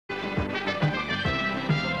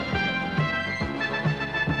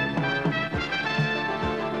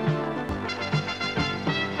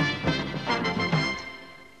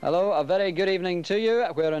Hello, a very good evening to you.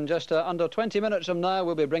 Where in just under 20 minutes from now,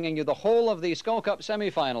 we'll be bringing you the whole of the Skull Cup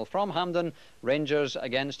semi-final from Hampden, Rangers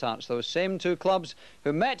against Hearts. Those same two clubs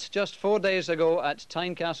who met just 4 days ago at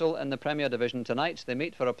Tynecastle in the Premier Division. Tonight, they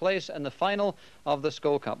meet for a place in the final of the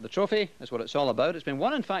Skull Cup. The trophy is what it's all about. It's been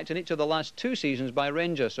won, in fact, in each of the last 2 seasons by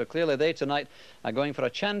Rangers. So clearly they tonight are going for a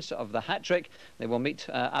chance of the hat-trick. They will meet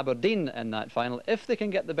Aberdeen in that final if they can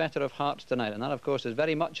get the better of Hearts tonight. And that, of course, is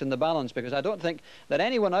very much in the balance, because I don't think that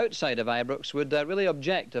anyone outside of Ibrox would really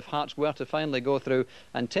object if Hearts were to finally go through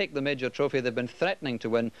and take the major trophy they've been threatening to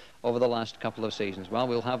win over the last couple of seasons. Well,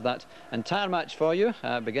 we'll have that entire match for you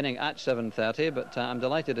beginning at 7:30, but I'm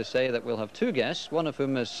delighted to say that we'll have 2 guests, one of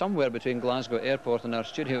whom is somewhere between Glasgow Airport and our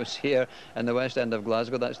studios here in the West End of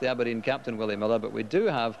Glasgow. That's the Aberdeen captain, Willie Miller, but we do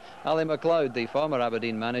have Ali McLeod, the former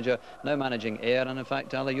Aberdeen manager, now managing Ayr, and in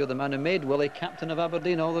fact, Ali, you're the man who made Willie captain of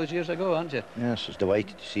Aberdeen all those years ago, aren't you? Yes, I was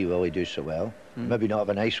delighted to see Willie do so well. Maybe not have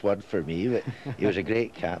a nice word for me, but he was a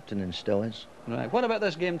great captain and still is. Right. What about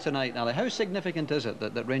this game tonight, Ali? How significant is it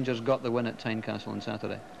that Rangers got the win at Tynecastle on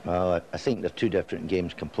Saturday? Well, I think they're 2 different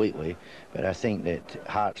games completely, but I think that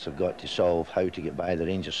Hearts have got to solve how to get by the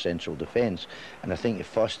Rangers' central defence, and I think if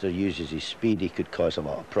Foster uses his speed, he could cause a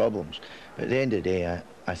lot of problems. But at the end of the day,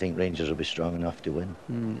 I think Rangers will be strong enough to win.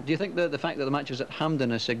 Do you think the fact that the match is at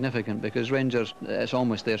Hampden is significant? Because Rangers, it's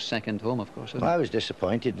almost their second home, of course, isn't it? Well, I was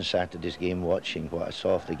disappointed in Saturday's game watching what I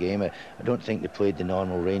saw of the game. I don't think they played the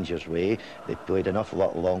normal Rangers way. They played an awful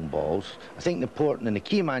lot of long balls. I think the important and the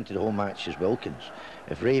key man to the whole match is Wilkins.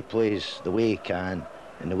 If Ray plays the way he can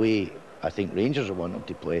and the way I think Rangers will want him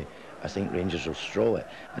to play, I think Rangers will stroll it.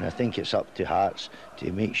 And I think it's up to Hearts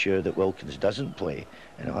to make sure that Wilkins doesn't play.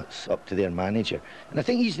 And it's up to their manager. And I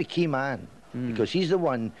think he's the key man, because he's the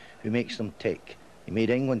one who makes them tick. He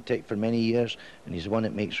made England tick for many years, and he's the one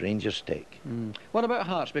that makes Rangers tick. What about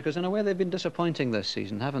Hearts? Because in a way they've been disappointing this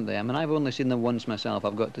season, haven't they? I mean, I've only seen them once myself,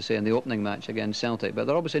 I've got to say, in the opening match against Celtic, but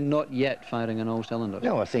they're obviously not yet firing on all cylinders.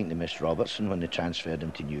 No, I think they missed Robertson when they transferred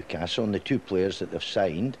him to Newcastle, and the 2 players that they've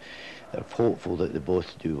signed, they're hopeful that they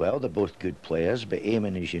both do well. They're both good players, but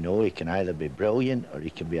Eamon, as you know, he can either be brilliant or he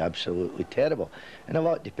can be absolutely terrible. And a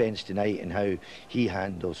lot depends tonight on how he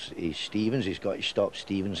handles Stevens. He's got to stop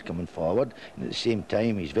Stevens coming forward, and at the same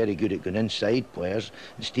time he's very good at going inside players,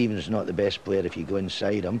 and Stevens is not the best player if you go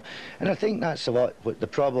inside him. And I think that's a lot what the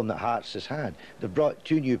problem that Hearts has had. They've brought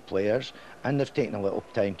 2 new players and they've taken a little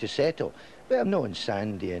time to settle. But I've known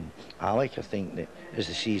Sandy and Alec. I think that as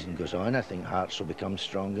the season goes on, I think Hearts will become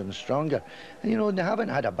stronger and stronger. And you know, they haven't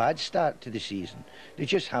had a bad start to the season. They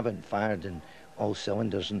just haven't fired in all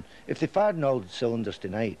cylinders. And if they fired in all cylinders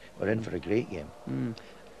tonight, we're in for a great game.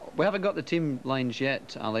 We haven't got the team lines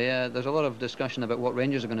yet, Ali. There's a lot of discussion about what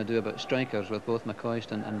Rangers are going to do about strikers, with both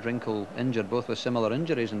McCoist and Drinkle injured, both with similar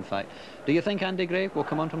injuries, in fact. Do you think Andy Gray will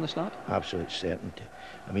come on from the start? Absolute certainty.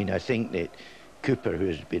 I mean, I think that Cooper,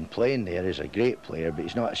 who's been playing there, is a great player, but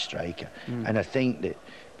he's not a striker. And I think that,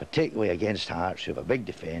 particularly against Hearts, who have a big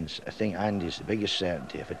defence, I think Andy's the biggest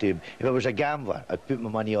certainty. If I was a gambler, I'd put my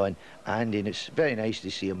money on Andy, and it's very nice to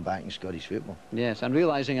see him back in Scottish football. Yes, and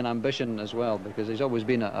realising an ambition as well, because he's always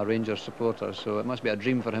been a Rangers supporter, so it must be a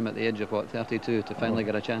dream for him at the age of, what, 32, to finally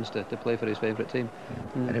get a chance to play for his favourite team.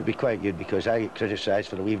 And it'd be quite good, because I get criticised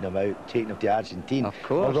for leaving him out, taking him to Argentina. Of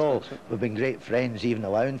course. Although we've been great friends, even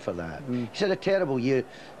allowing for that. He's had a terrible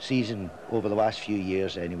season over the last few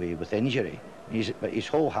years anyway, with injury. But he's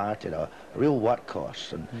wholehearted, a real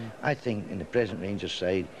workhorse, and I think in the present Rangers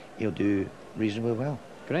side he'll do reasonably well.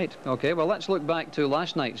 Great. OK, well, let's look back to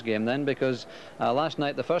last night's game then, because last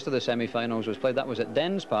night the first of the semi-finals was played. That was at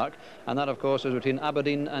Dens Park, and that, of course, was between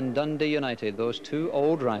Aberdeen and Dundee United, those 2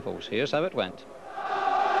 old rivals. Here's how it went.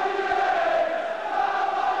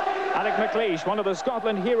 Alec McLeish, one of the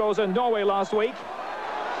Scotland heroes in Norway last week.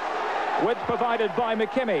 Width provided by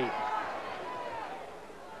McKimmie.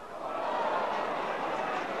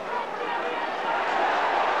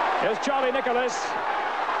 Here's Charlie Nicholas.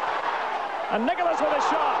 And Nicholas with a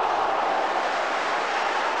shot.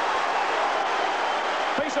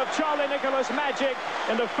 Piece of Charlie Nicholas magic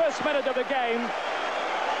in the first minute of the game.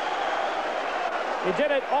 He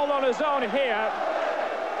did it all on his own here.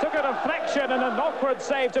 Took a deflection and an awkward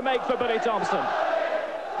save to make for Billy Thompson.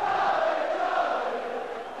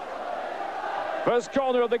 First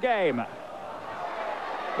corner of the game.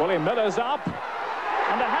 Willie Miller's up.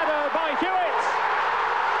 And a header by Hewitt.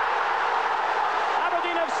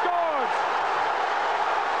 Aberdeen have scored.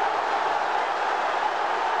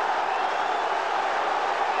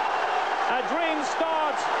 A dream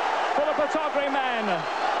start for the Pittodrie men.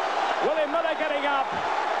 Willie Miller getting up.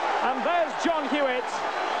 And there's John Hewitt.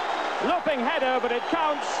 Looping header, but it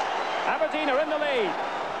counts. Aberdeen are in the lead.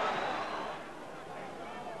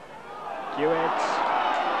 Hewitt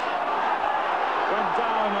went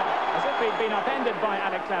down as if he'd been upended by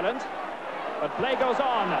Alec Cleland. But play goes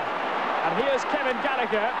on. And here's Kevin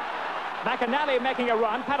Gallagher. McInally making a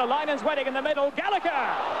run. Patalainen's waiting in the middle. Gallagher!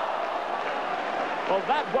 Well,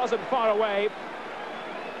 that wasn't far away.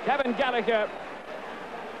 Kevin Gallagher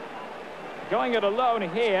going it alone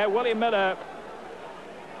here. Willie Miller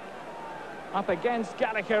up against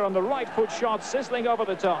Gallagher on the right foot shot, sizzling over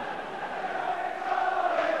the top.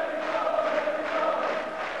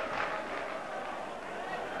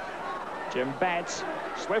 Jim Betts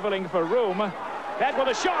swiveling for room. Bett with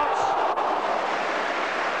a shot.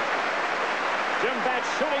 Jim Betts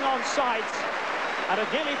shooting on sight, and it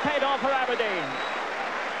nearly paid off for Aberdeen.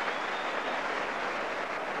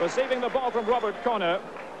 Receiving the ball from Robert Connor.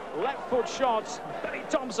 Left foot shot. Billy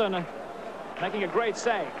Thompson making a great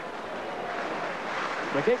save.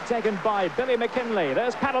 The kick taken by Billy McKinlay.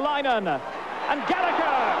 There's Patalainen and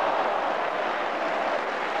Gallagher.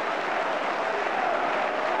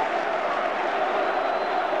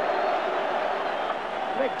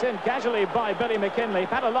 Flicked in casually by Billy McKinlay.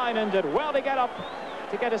 Patalainen did well to get up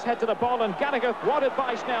to get his head to the ball, and Gallagher thwarted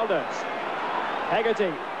by Schnelders.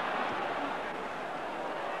 Hegarty.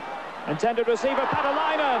 Intended receiver,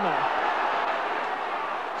 Patalainen.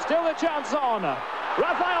 Still the chance on.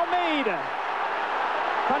 Raphael Mead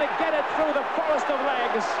trying to get it through the forest of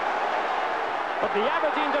legs. But the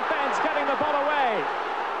Aberdeen defence getting the ball away.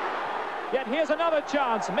 Yet here's another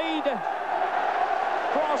chance. Mead,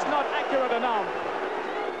 cross not accurate enough.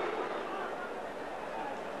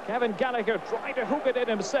 Kevin Gallagher tried to hook it in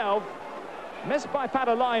himself. Missed by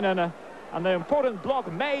Patalainen. And the important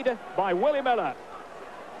block made by Willie Miller.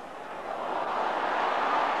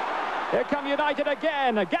 Here come United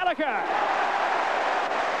again. Gallagher.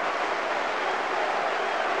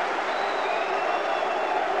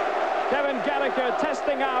 Kevin Gallagher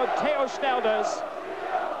testing out Theo Schnelders.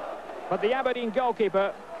 But the Aberdeen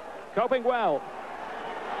goalkeeper coping well.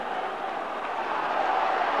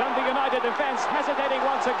 Dundee United defence hesitating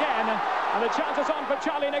once again. And the chance is on for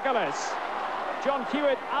Charlie Nicholas. John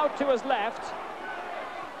Hewitt out to his left.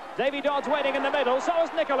 Davy Dodds waiting in the middle. So is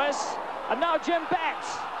Nicholas. And now Jim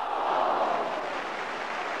Betts.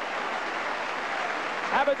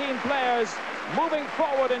 Aberdeen players moving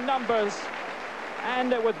forward in numbers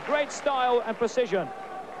and with great style and precision.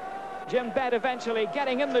 Jim Bett eventually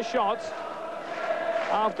getting in the shot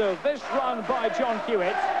after this run by John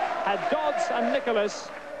Hewitt. Had Dodds and Nicholas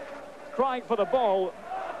crying for the ball,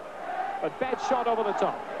 but Bett shot over the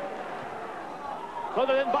top.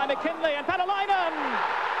 Floated in by McKinlay and Patalainen!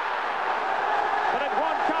 But it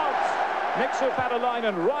won't count. Mixer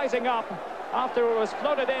Patalainen rising up after it was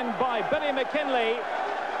floated in by Billy McKinlay.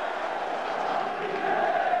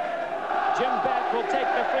 Jim Bett will take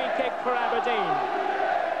the free kick for Aberdeen.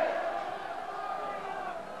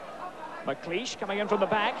 McLeish coming in from the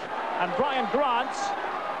back, and Brian Grant.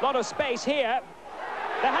 A lot of space here.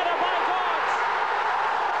 The header by Dodds.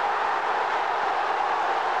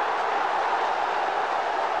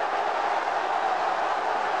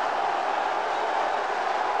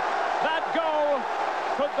 That goal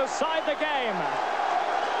could decide the game.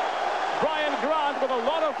 Brian Grant with a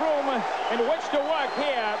lot of room in which to work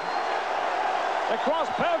here. The cross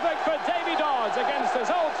perfect for Davy Dodds against his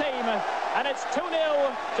old team, and it's 2-0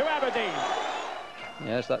 to Aberdeen.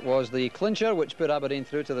 Yes, that was the clincher which put Aberdeen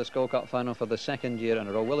through to the Skull Cup final for the second year in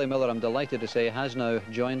a row. Willie Miller, I'm delighted to say, has now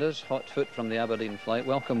joined us, hot foot from the Aberdeen flight.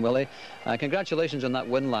 Welcome, Willie. Congratulations on that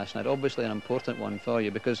win last night. Obviously an important one for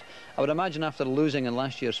you, because I would imagine after losing in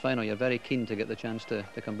last year's final, you're very keen to get the chance to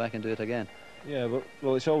come back and do it again. Yeah,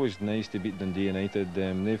 well, it's always nice to beat Dundee United.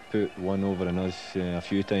 They've put one over on us a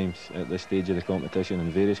few times at this stage of the competition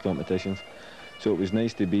in various competitions. So it was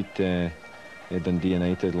nice to beat Dundee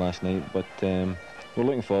United last night. But we're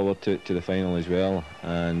looking forward to the final as well.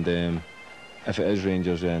 And if it is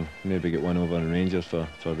Rangers, then maybe get one over on Rangers for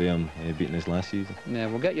them beating us last season. Yeah,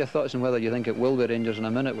 we'll get your thoughts on whether you think it will be Rangers in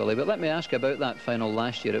a minute, Willie. But let me ask you about that final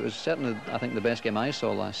last year. It was certainly, I think, the best game I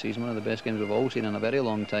saw last season, one of the best games we've all seen in a very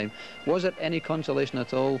long time. Was it any consolation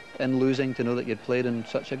at all in losing to know that you'd played in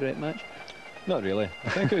such a great match? Not really. I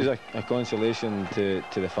think it was a consolation to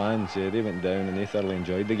the fans. They went down and they thoroughly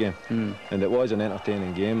enjoyed the game. And it was an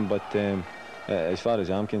entertaining game, but as far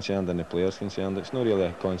as I'm concerned and the players concerned, it's not really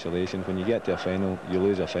a consolation. When you get to a final, you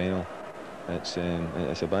lose a final, it's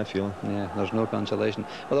a bad feeling. Yeah, there's no consolation.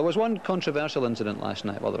 Well, there was one controversial incident last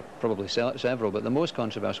night. Well, there were probably several, but the most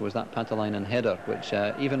controversial was that Patalainen header, which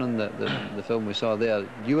even on the film we saw there,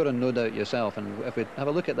 you were in no doubt yourself. And if we have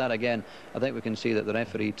a look at that again, I think we can see that the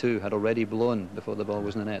referee too had already blown before the ball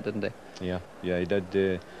was in the net, didn't he? Yeah, he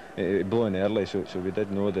did. He blew in early, so we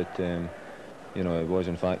did know that you know, it was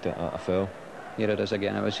in fact a foul. Here it is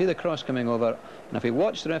again. I would see the cross coming over, and if we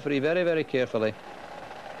watch the referee very, very carefully,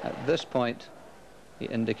 at this point he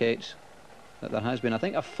indicates that there has been, I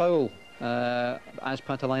think, a foul as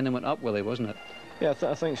Paatelainen went up, Willie, wasn't it? Yeah,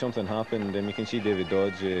 I think something happened. You can see David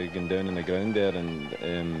Dodds going down on the ground there,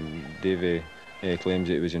 and Davy claims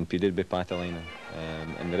it was impeded by Paatelainen.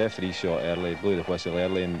 And the referee saw it early, blew the whistle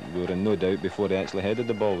early, and we were in no doubt before he actually headed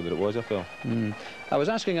the ball that it was a foul. I was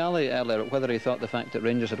asking Ali earlier whether he thought the fact that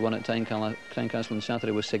Rangers had won at Tynecastle on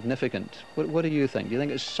Saturday was significant. What do you think? Do you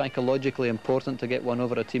think it's psychologically important to get one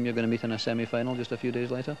over a team you're going to meet in a semi-final just a few days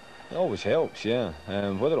later? It always helps, yeah.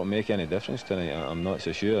 Whether it'll make any difference tonight, I'm not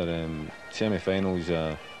so sure. Semi-finals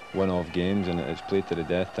are one-off games, and it's played to the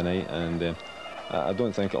death tonight, and I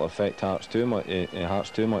don't think it'll affect Hearts too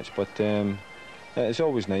much, but it's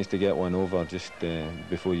always nice to get one over just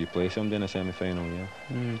before you play somebody in a semi-final,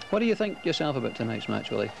 yeah. What do you think yourself about tonight's match,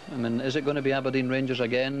 Willie? I mean, is it going to be Aberdeen Rangers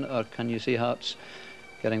again, or can you see Hearts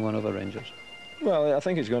getting one over Rangers? Well, I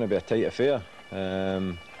think it's going to be a tight affair.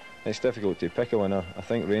 It's difficult to pick a winner. I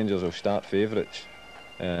think Rangers will start favourites,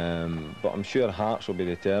 but I'm sure Hearts will be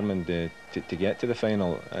determined to get to the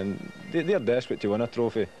final, and they're desperate to win a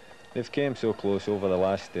trophy. They've came so close over the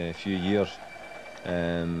last few years,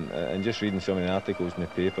 and just reading some of the articles in the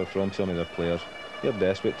paper from some of their players, they're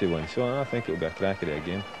desperate to win, so I think it'll be a cracker of a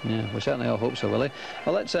game. Yeah, we certainly all hope so, Willie.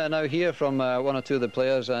 Well, let's now hear from one or two of the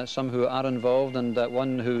players, some who are involved and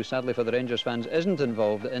one who, sadly for the Rangers fans, isn't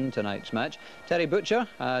involved in tonight's match. Terry Butcher,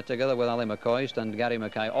 together with Ali McCoist and Gary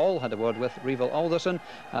Mackay, all had a word with Reevil Alderson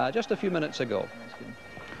just a few minutes ago.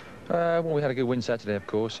 Well, we had a good win Saturday, of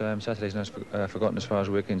course. Saturday's not forgotten as far as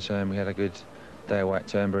we're concerned. We had a good day away at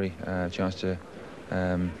Turnberry, chance to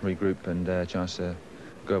regroup and chance to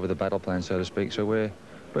go over the battle plan, so to speak. So we're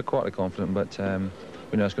quietly confident, but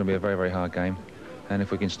we know it's going to be a very, very hard game. And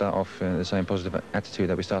if we can start off the same positive attitude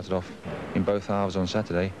that we started off in both halves on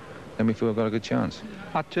Saturday, then we feel we've got a good chance.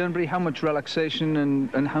 At Turnberry, how much relaxation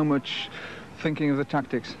and how much thinking of the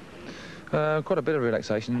tactics? Quite a bit of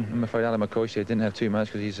relaxation. I'm afraid Alan McCoy didn't have too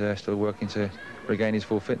much because he's still working to regain his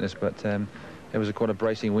full fitness, but it was quite a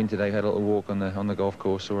bracing wind today. We had a little walk on the golf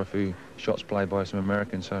course, saw a few shots played by some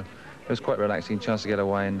Americans, so it was quite relaxing, chance to get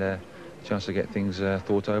away and chance to get things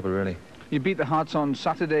thought over, really. You beat the Hearts on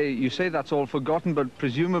Saturday. You say that's all forgotten, but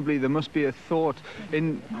presumably there must be a thought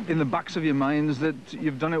in the backs of your minds that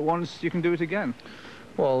you've done it once, you can do it again.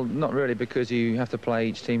 Well, not really, because you have to play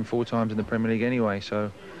each team 4 times in the Premier League anyway, so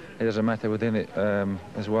it doesn't matter within it,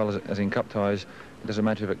 as well as in cup ties. It doesn't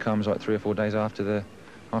matter if it comes like 3 or 4 days after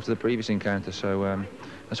the previous encounter. So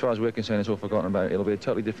as far as we're concerned, it's all forgotten about. It'll be a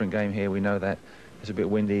totally different game here. We know that. It's a bit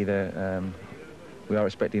windy there. We are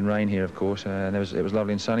expecting rain here, of course, and it was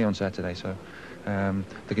lovely and sunny on Saturday. So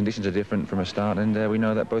the conditions are different from a start, and we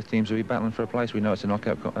know that both teams will be battling for a place. We know it's a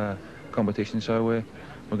knockout competition, so we're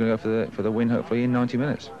going to go for the win, hopefully in 90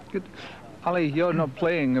 minutes. Good. Ali, you're not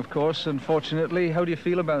playing, of course, unfortunately. How do you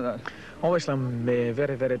feel about that? Obviously, I'm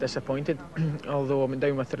very, very disappointed, although I went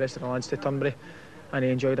down with the rest of the lads to Turnberry and I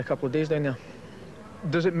enjoyed a couple of days down there.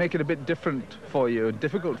 Does it make it a bit different for you,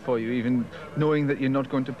 difficult for you, even knowing that you're not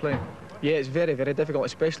going to play? Yeah, it's very, very difficult,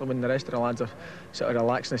 especially when the rest of the lads are sort of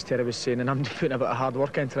relaxing, as Terry was saying, and I'm putting a bit of hard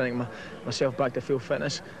work in trying to get myself back to full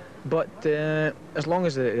fitness. But as long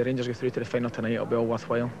as the Rangers go through to the final tonight, it'll be all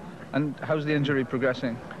worthwhile. And how's the injury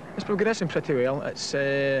progressing? It's progressing pretty well. It's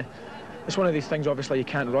one of these things, obviously, you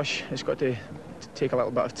can't rush. It's got to take a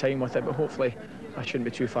little bit of time with it, but hopefully I shouldn't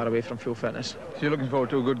be too far away from full fitness. So you're looking forward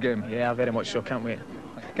to a good game? Yeah, very much so. Can't wait.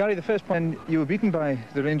 Gary, the first point, you were beaten by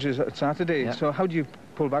the Rangers at Saturday, yeah. So how do you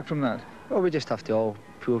pull back from that? Well, we just have to all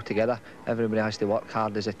pull together. Everybody has to work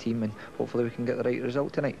hard as a team, and hopefully we can get the right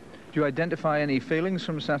result tonight. Do you identify any failings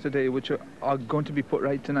from Saturday which are going to be put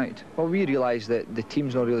right tonight? Well, we realise that the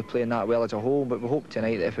team's not really playing that well as a whole, but we hope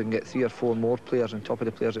tonight that if we can get 3 or 4 more players on top of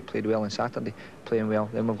the players that played well on Saturday playing well,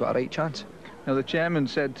 then we've got a right chance. Now, the chairman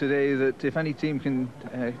said today that if any team can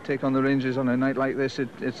take on the Rangers on a night like this,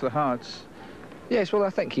 it's the Hearts. Yes, well, I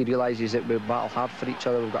think he realises that we battle hard for each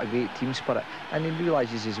other. We've got a great team spirit, and he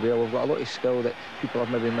realises as well we've got a lot of skill that people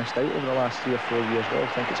have maybe missed out over the last 3 or 4 years. Well, I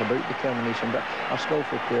think it's about determination, but our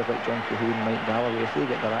skillful players like John Cahoon, Mike Galloway, if they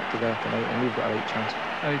get their act together tonight, then we've got a right chance.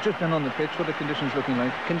 You've just been on the pitch. What are the conditions looking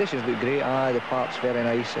like? Conditions look great. The park's very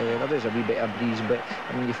nice. There is a wee bit of breeze, but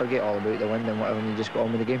I mean, you forget all about the wind and whatever, and you just go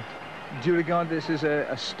on with the game. Do you regard this as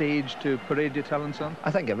a stage to parade your talents on?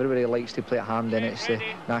 I think everybody likes to play at Hampden. It's the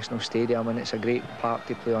National Stadium and it's a great park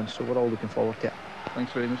to play on, so we're all looking forward to it.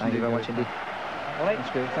 Thanks very much. Thank you very much indeed. All right.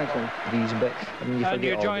 That's great. Thanks, man. These bits. And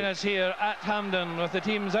you join us here at Hampden with the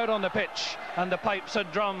teams out on the pitch and the pipes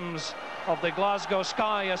and drums of the Glasgow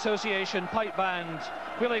Sky Association pipe band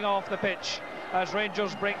wheeling off the pitch as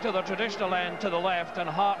Rangers break to their traditional end to the left and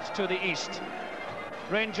Hearts to the east.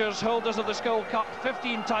 Rangers, holders of the Skull Cup,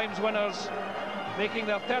 15 times winners, making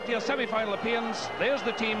their 30th semi-final appearance. There's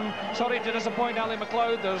the team. Sorry to disappoint Ali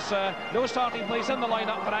McLeod. There's no starting place in the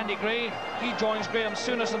lineup for Andy Gray. He joins Graham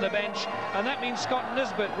Souness on the bench, and that means Scott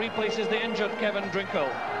Nisbet replaces the injured Kevin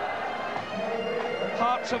Drinkle.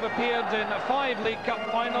 Hearts have appeared in 5 League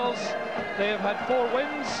Cup finals. They have had 4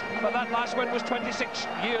 wins, but that last win was 26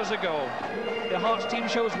 years ago. The Hearts team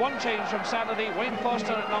shows one change from Saturday. Wayne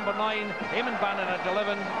Foster at number 9, Eamon Bannon at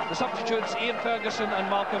 11. The substitutes, Ian Ferguson and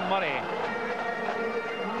Malcolm Murray.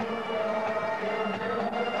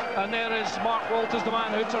 And there is Mark Walters, the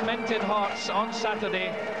man who tormented Hearts on Saturday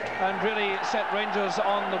and really set Rangers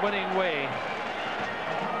on the winning way.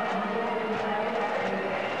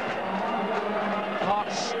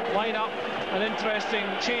 Hearts line up, an interesting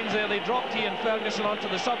change there. They dropped Ian Ferguson onto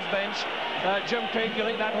the subs bench. Jim Craig, you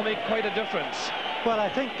think that will make quite a difference? Well, I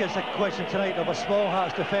think it's a question tonight of a small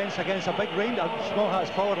Hearts defence against a big Rangers, small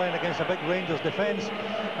Hearts forward line against a big Rangers defence.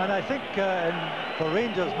 And I think for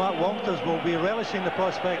Rangers, Mark Walters will be relishing the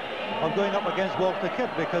prospect of going up against Walter Kidd,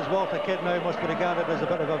 because Walter Kidd now must be regarded as a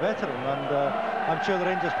bit of a veteran, and I'm sure the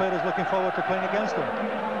Rangers player is looking forward to playing against him.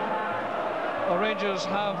 The Rangers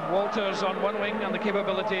have Walters on one wing and the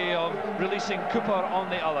capability of releasing Cooper on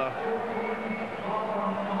the other.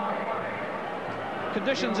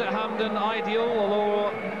 Conditions at Hampden ideal, although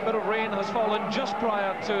a bit of rain has fallen just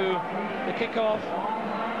prior to the kick-off,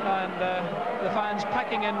 and the fans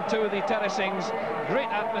packing into the terracings. Great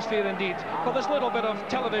atmosphere indeed for this little bit of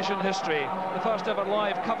television history, the first ever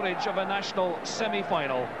live coverage of a national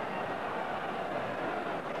semi-final.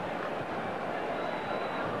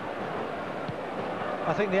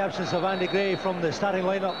 I think the absence of Andy Gray from the starting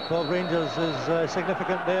lineup of Rangers is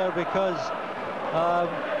significant there, because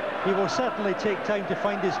he will certainly take time to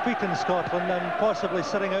find his feet in Scotland, and possibly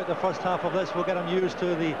sitting out the first half of this will get him used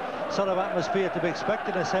to the sort of atmosphere to be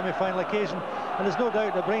expected in a semi-final occasion. And there's no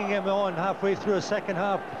doubt that bringing him on halfway through a second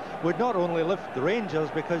half would not only lift the Rangers,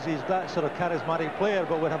 because he's that sort of charismatic player,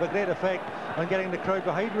 but would have a great effect on getting the crowd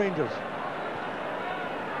behind Rangers.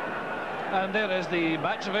 And there is the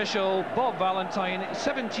match official, Bob Valentine,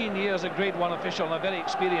 17 years a Grade 1 official, and a very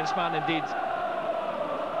experienced man indeed.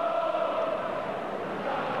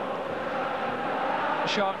 A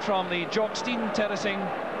shot from the Jockstein terracing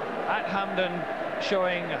at Hampden,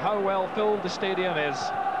 showing how well filled the stadium is,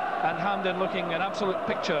 and Hampden looking an absolute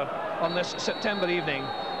picture on this September evening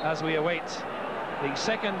as we await the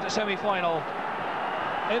second semi-final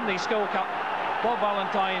in the Skull Cup. Bob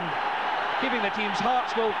Valentine keeping the team's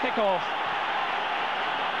Hearts will kick off.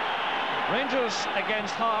 Rangers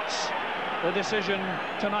against Hearts, the decision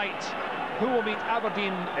tonight. Who will meet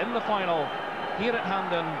Aberdeen in the final here at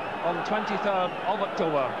Hampden on the 23rd of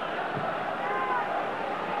October.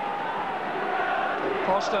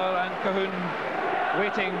 Foster and Cahoon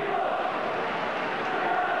waiting,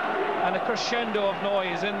 and a crescendo of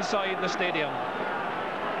noise inside the stadium.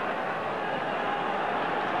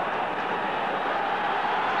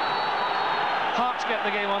 Hearts get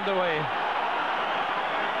the game underway.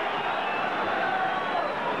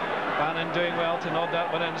 Bannon doing well to nod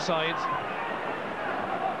that one inside.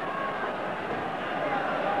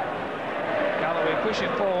 Galloway pushing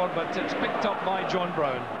forward, but it's picked up by John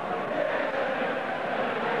Brown.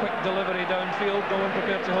 Quick delivery downfield, no one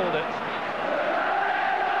prepared to hold it.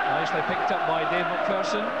 Nicely picked up by Dave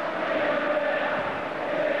McPherson.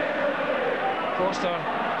 Foster,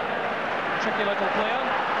 tricky little player.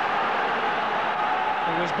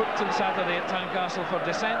 He was booked on Saturday at Tynecastle for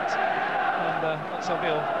dissent, and let's hope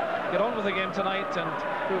he'll get on with the game tonight and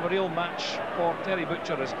prove a real match for Terry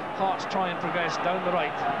Butcher as Hearts try and progress down the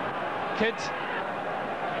right. Kidd.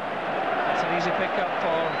 That's an easy pick-up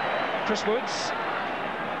for Chris Woods,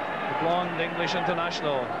 the blonde English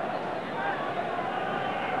international.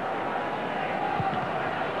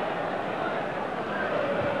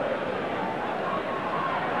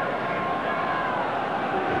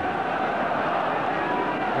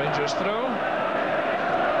 Rangers throw.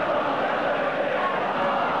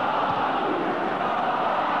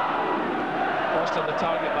 Foster, the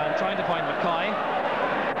target man, trying to find Mackay.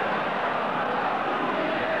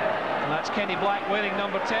 And that's Kenny Black wearing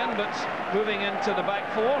number 10, but moving into the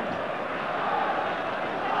back four.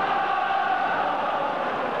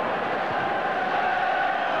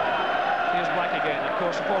 Here's Black again, of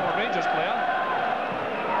course, a former Rangers player.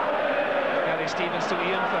 Gary Stevens to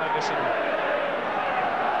Ian Ferguson.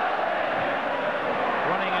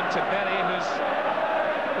 to Berry, who's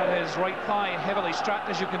got his right thigh heavily strapped,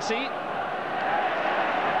 as you can see.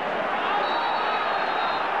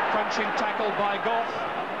 Crunching tackle by Gough.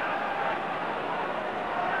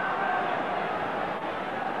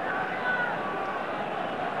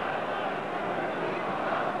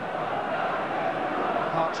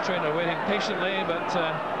 Hearts trainer waiting patiently, but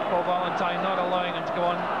Paul Valentine not allowing him to go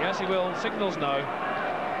on. Yes, he will. Signals now.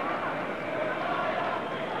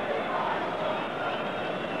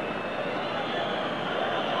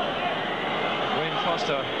 Wayne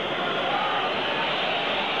Foster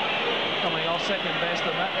coming off second best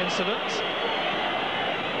in that incident.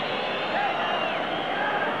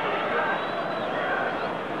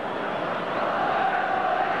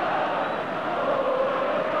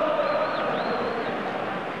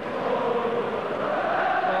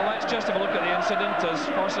 Just have a look at the incident as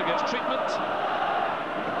Foster gets treatment.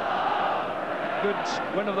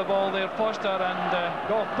 Good win of the ball there, Foster, and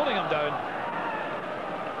Gough pulling him down.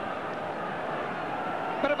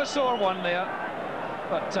 Bit of a sore one there,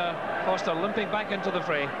 but Foster limping back into the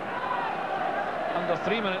fray. Under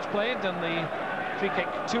 3 minutes played, and the free kick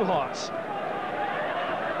to Hearts.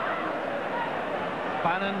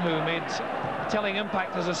 Bannon, who made a telling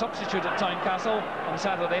impact as a substitute at Tynecastle on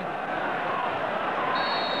Saturday.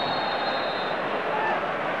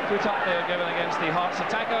 Put up there given against the Hearts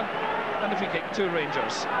attacker, and a free kick to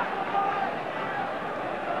Rangers.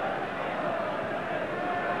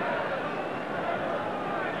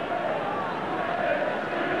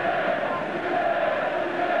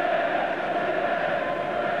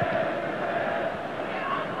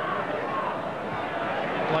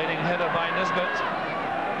 Gliding header by Nisbet.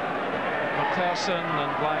 McPherson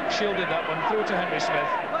and Black shielded that one through to Henry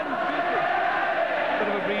Smith. Bit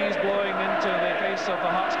of a breeze blowing into the face of the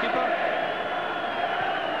Hearts keeper.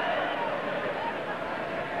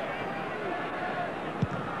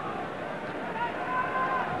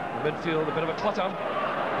 The midfield a bit of a clutter.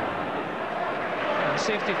 And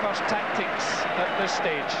safety first tactics at this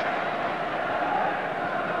stage.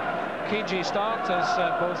 Cagey start as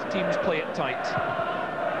both teams play it tight.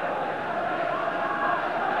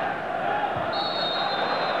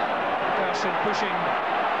 Person pushing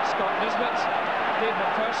Scott Nisbet. Dave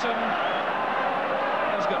McPherson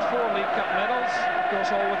has got 4 League Cup medals, of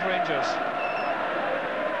course all with Rangers.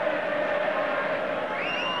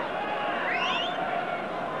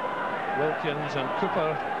 Wilkins and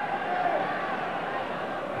Cooper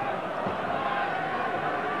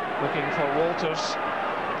looking for Walters.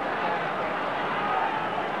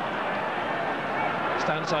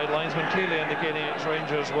 Stand-side linesman clearly indicating it's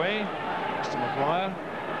Rangers' way. Mr. McGuire.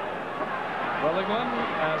 Wellingham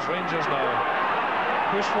as Rangers now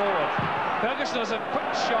push forward. Ferguson has a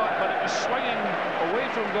quick shot, but it was swinging away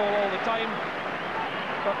from goal all the time.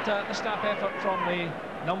 But the snap effort from the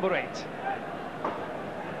number 8.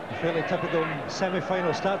 A fairly typical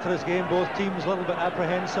semi-final start to this game. Both teams a little bit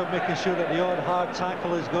apprehensive, making sure that the odd hard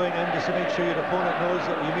tackle is going in just to make sure your opponent knows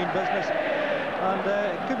that you mean business. And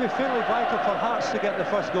it could be fairly vital for Hearts to get the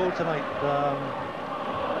first goal tonight.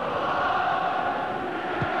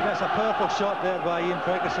 That's a powerful shot there by Ian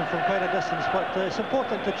Ferguson from quite a distance, but it's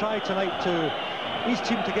important to try tonight to each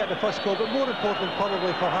team to get the first goal, but more important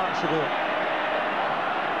probably for Hearts to do it.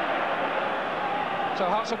 So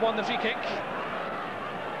Hearts have won the free kick,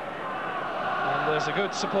 and there's a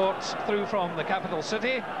good support through from the capital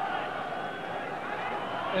city.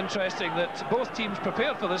 Interesting that both teams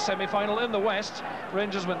prepared for this semi-final in the west.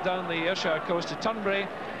 Rangers went down the Ayrshire coast to Turnberry,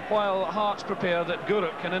 while Hearts prepared at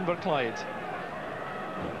Gourock and Inverclyde.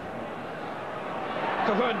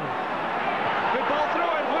 Cahoon. Good ball through,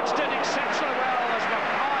 and Woods did exceptionally well as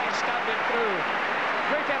Mackay stabbed it through.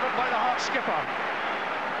 Great effort by the Hearts skipper.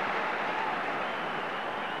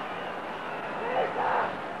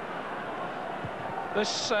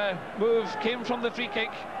 This move came from the free kick.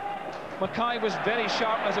 Mackay was very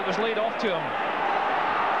sharp as it was laid off to him.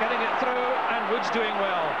 Getting it through, and Woods doing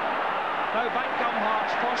well. Now back come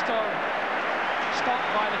Hearts. Foster stopped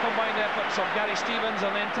by the combined efforts of Gary Stevens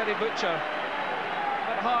and then Terry Butcher.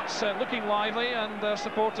 But Hearts looking lively, and their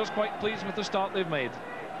supporters quite pleased with the start they've made.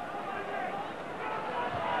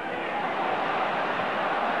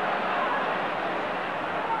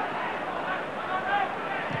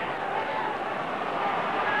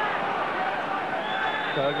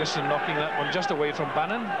 Ferguson knocking that one just away from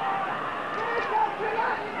Bannon.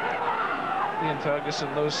 Ian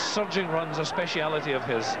Ferguson, those surging runs, a speciality of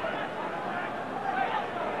his.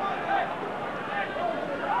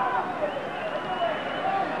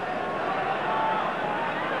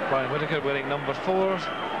 Brian Whittaker wearing number 4,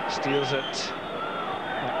 steals it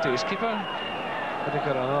back to his keeper.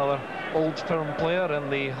 Whittaker, another old firm player in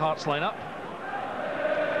the Hearts lineup.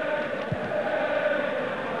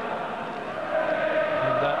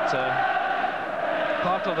 And that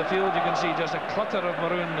part of the field you can see just a clutter of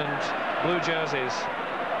maroon and blue jerseys.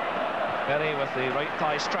 Berry with the right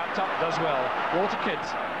thigh strapped up does well. Walter Kidd.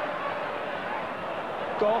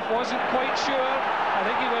 Gough wasn't quite sure. I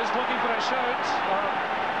think he was looking for a shout. Or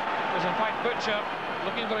it was in fact Butcher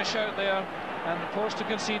looking for a shout there, and forced to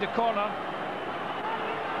concede a corner.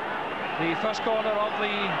 The first corner of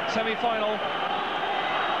the semi-final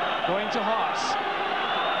going to Hearts.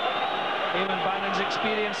 Eamon Bannon's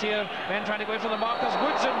experience here, men trying to go away from the markers.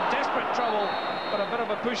 Woods in desperate trouble, but a bit of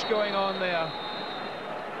a push going on there.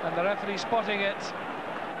 And the referee spotting it,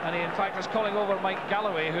 and he in fact was calling over Mike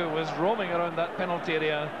Galloway, who was roaming around that penalty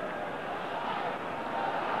area.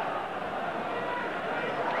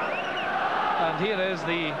 And here is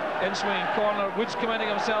the in-swinging corner. Woods committing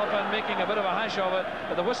himself and making a bit of a hash of it,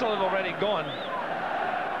 but the whistle had already gone.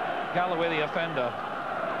 Galloway the offender.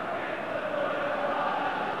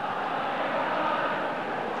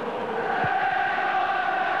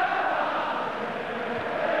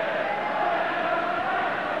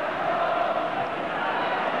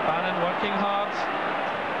 Working hard.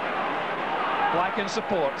 Black in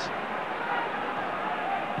support.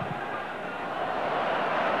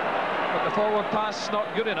 But the forward pass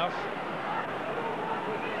not good enough.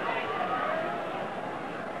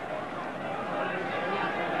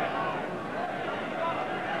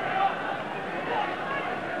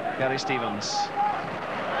 Gary Stevens.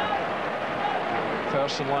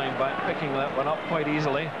 Ferguson lying back, picking that one up quite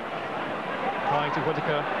easily. Trying to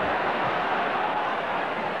Whittaker.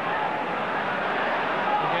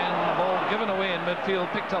 Given away in midfield,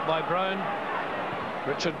 picked up by Brown.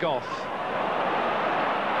 Richard Gough.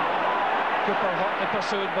 Cooper hotly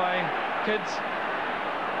pursued by Kidd.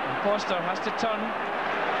 And Foster has to turn.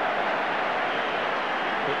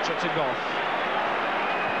 Butcher to Gough.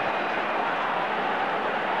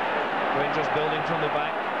 Rangers building from the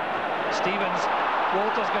back. Stevens.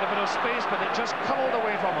 Walter's got a bit of space, but it just cuddled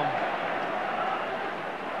away from him.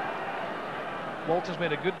 Walter's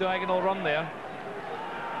made a good diagonal run there.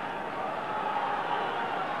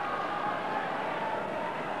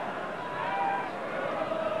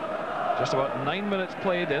 Just about 9 minutes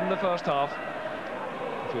played in the first half.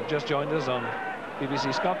 If you've just joined us on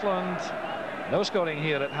BBC Scotland, no scoring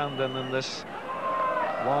here at Hampden in this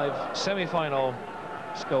live semi-final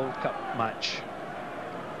Skull Cup match.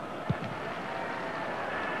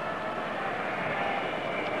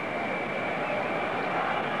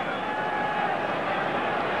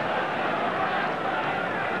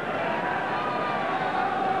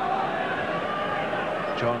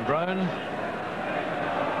 John Brown.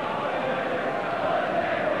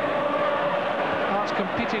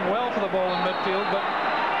 Competing well for the ball in midfield, but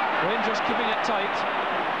Rangers keeping it tight.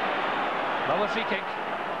 Another free kick.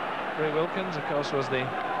 Ray Wilkins, of course, was the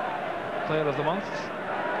player of the month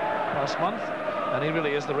last month, and he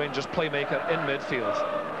really is the Rangers playmaker in midfield.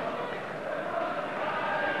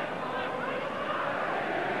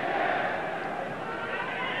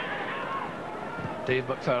 Dave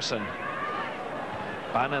McPherson.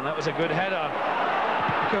 Bannon, that was a good header.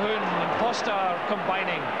 Cahoon and Foster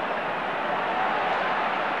combining.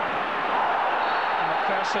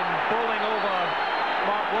 McPherson bowling over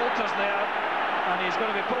Mark Walters there, and he's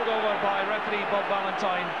going to be pulled over by referee Bob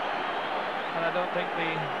Valentine, and I don't think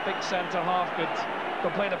the big centre half could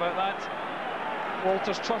complain about that.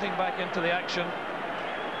 Walters trotting back into the action,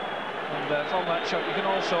 and from that shot you can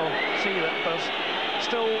also see that there's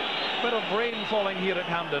still a bit of rain falling here at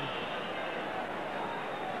Hampden.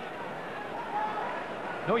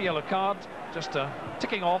 No yellow card, just a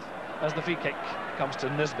ticking off as the free kick comes to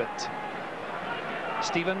Nisbet.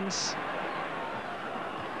 Stevens.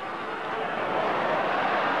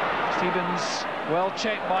 Stevens well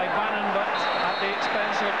checked by Bannon, but at the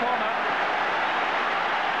expense of a corner.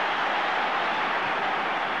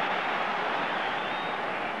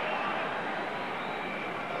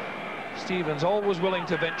 Stevens always willing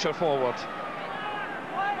to venture forward.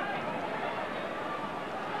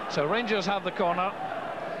 So Rangers have the corner.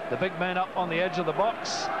 The big men up on the edge of the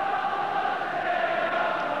box.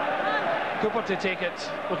 Cooper to take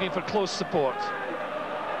it, looking for close support.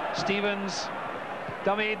 Stevens,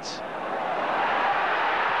 dummied.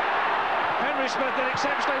 Henry Smith did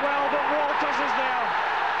exceptionally well, but Walters is there.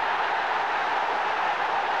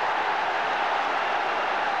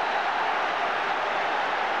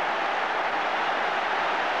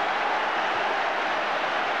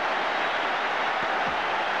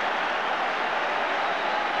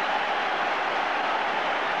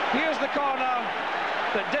 Here's the corner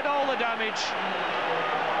that did all the damage.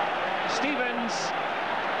 Stevens.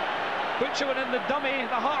 Butcher went in the dummy.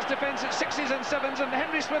 The Hearts defence at 6s and 7s, and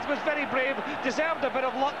Henry Smith was very brave, deserved a bit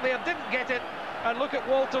of luck there, didn't get it, and look at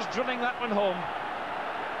Walters drilling that one home.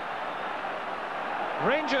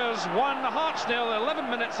 Rangers 1, Hearts 0, 11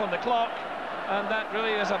 minutes on the clock, and that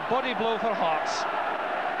really is a body blow for Hearts.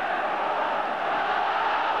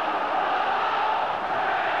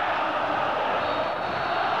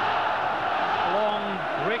 Long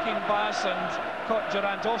breaking pass and caught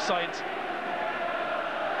Durant offside.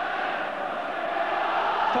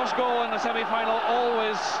 First goal in the semi-final,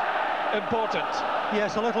 always important.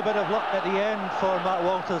 Yes, a little bit of luck at the end for Matt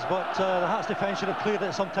Walters, but the Hearts defence should have cleared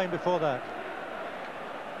it some time before that.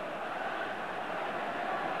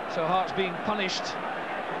 So Hearts being punished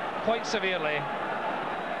quite severely.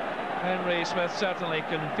 Henry Smith certainly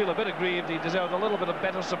can feel a bit aggrieved. He deserved a little bit of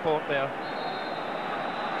better support there.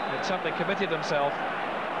 He certainly committed himself.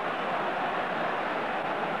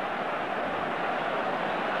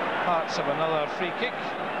 Hearts have another free kick.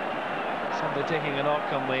 Somebody taking a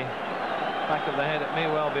knock on the back of the head. It may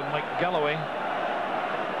well be Mike Galloway.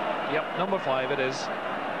 Yep, number 5 it is.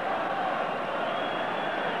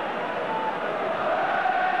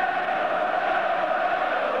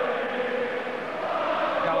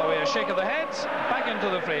 Galloway, a shake of the head, back into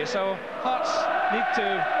the fray. So Hearts need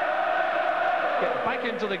to get back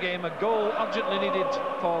into the game. A goal urgently needed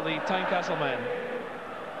for the Tynecastle men.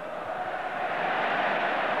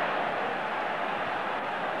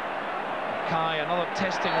 Another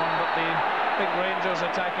testing one, but the big Rangers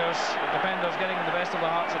attackers, the defenders getting the best of the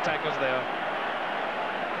Hearts attackers there.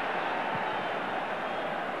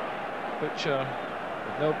 Butcher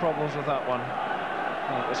with no problems with that one.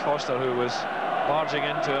 And it was Foster who was barging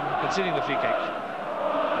into him, conceding the free kick.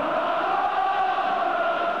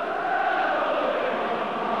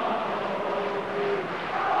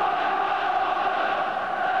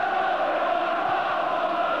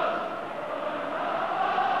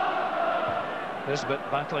 Nisbet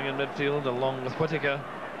battling in midfield along with Whittaker.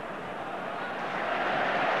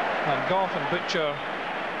 And Gough and Butcher,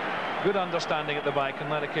 good understanding at the back. On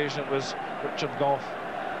that occasion it was Richard Gough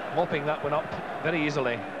mopping that one up very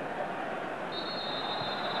easily.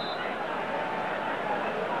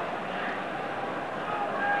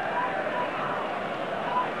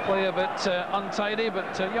 Play a bit untidy,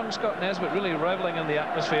 but young Scott Nisbet really reveling in the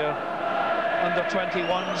atmosphere. Under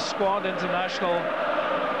 21 squad international.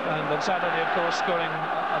 And on Saturday, of course, scoring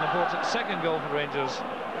an important second goal for Rangers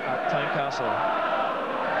at Tynecastle.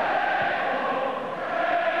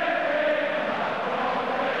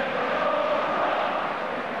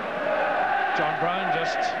 John Brown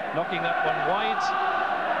just knocking that one wide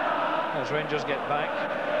as Rangers get back.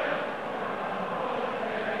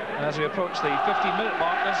 And as we approach the 15-minute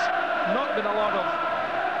mark, there's not been a lot of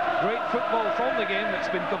great football from the game. It's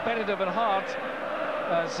been competitive and hard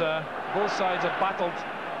as both sides have battled.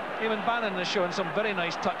 Eamon Bannon has shown some very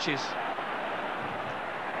nice touches.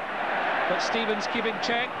 But Stevens keeping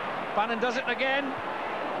check. Bannon does it again.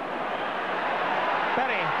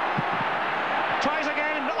 Berry tries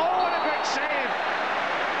again. Oh, and a great save.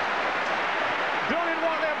 Brilliant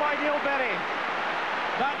work there by Neil Berry.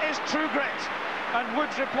 That is true grit. And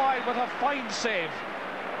Woods replied with a fine save.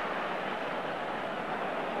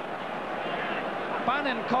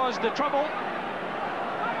 Bannon caused the trouble.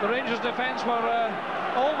 The Rangers' defence were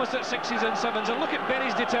almost at 6s and 7s, and look at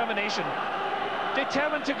Berry's determination.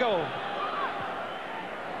 Determined to go.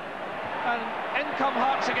 And in come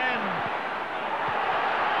Hearts again.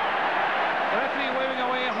 The referee waving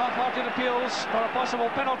away half-hearted appeals for a possible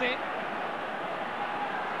penalty.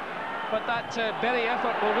 But that Berry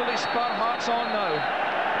effort will really spur Hearts on now.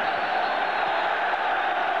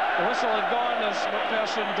 The whistle had gone as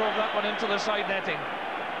McPherson drove that one into the side netting.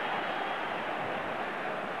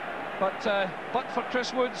 But for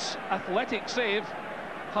Chris Wood's athletic save,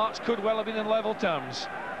 Hearts could well have been in level terms.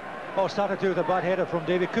 Well, started to with a bad header from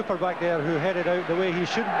Davy Cooper back there, who headed out the way he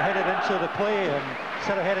shouldn't, headed into the play and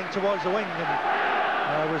instead of heading towards the wing,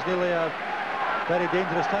 and it was nearly a very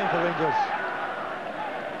dangerous time for Rangers.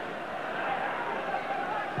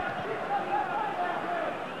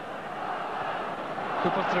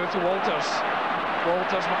 Cooper through to Walters.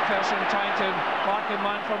 Walters, McPherson trying to mark him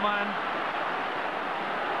man for man.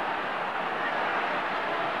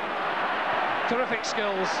 Terrific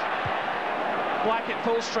skills. Black at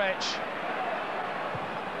full stretch.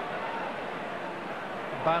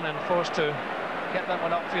 Bannon forced to get that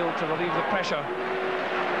one upfield to relieve the pressure.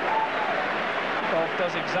 Gough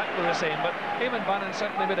does exactly the same, but Eamon Bannon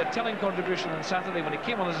certainly made a telling contribution on Saturday when he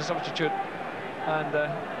came on as a substitute,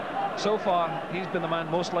 and so far he's been the man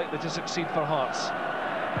most likely to succeed for Hearts.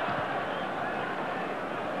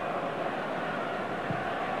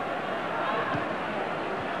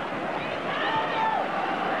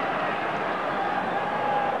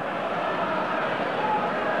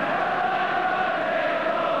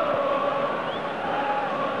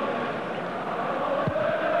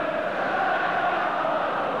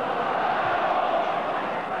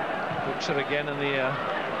 pressure again in the air.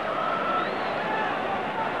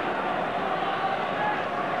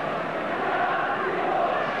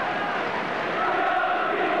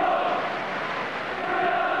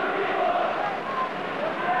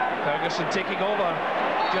 Ferguson taking over.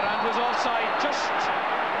 Durant was offside, just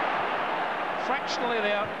fractionally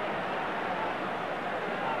there.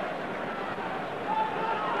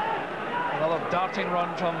 Another darting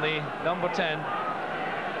run from the number 10.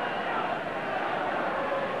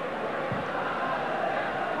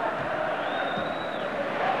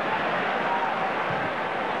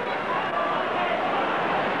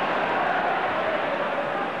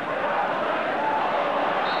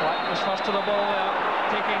 Black was first to the ball there,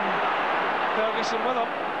 taking Ferguson with him.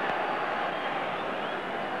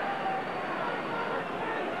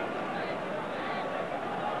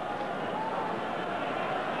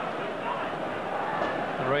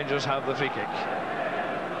 The Rangers have the free kick.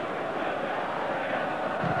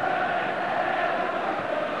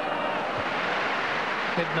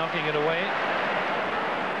 Kidd knocking it away.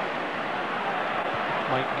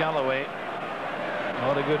 Mike Galloway.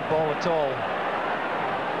 Not a good ball at all.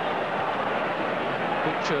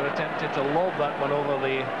 Butcher attempted to lob that one over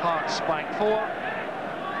the Hearts back four.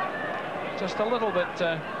 Just a little bit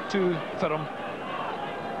too firm.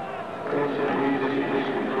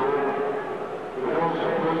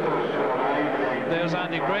 There's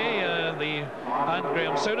Andy Gray and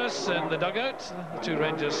Graham Souness in the dugout, the two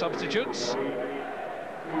Rangers substitutes.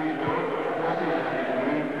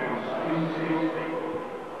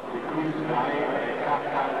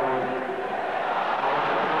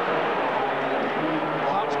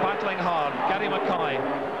 Hearts battling hard. Gary Mackay.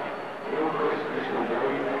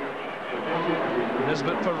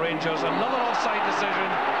 Nisbet for Rangers. Another offside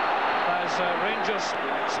decision as Rangers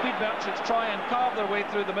speed merchants try and carve their way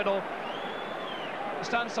through the middle. The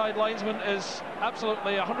stand-side linesman is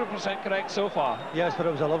absolutely 100% correct so far. Yes, but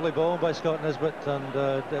it was a lovely ball by Scott Nisbet, and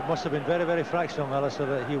it must have been very, very fractional, Melissa,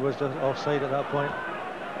 that he was offside at that point.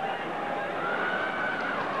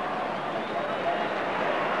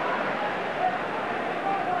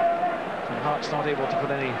 And Hearts not able to put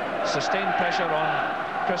any sustained pressure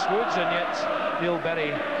on Chris Woods, and yet Neil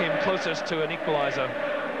Berry came closest to an equaliser,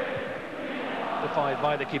 defied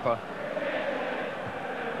by the keeper.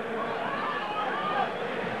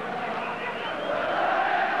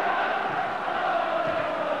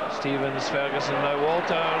 Stevens, Ferguson, now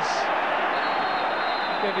Walters.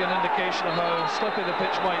 Give you an indication of how slippy the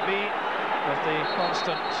pitch might be with the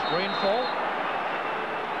constant rainfall.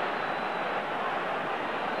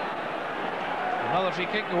 Another free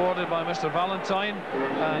kick awarded by Mr. Valentine,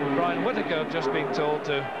 and Brian Whittaker just being told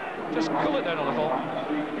to just cool it down a little.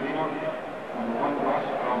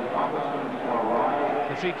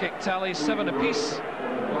 The free kick tally 7 apiece,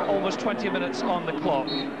 almost 20 minutes on the clock.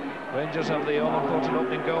 Rangers have the all-important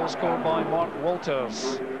opening goal scored by Mark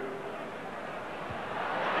Walters.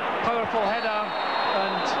 Powerful header,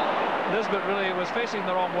 and Nisbet really was facing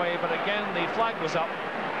the wrong way, but again the flag was up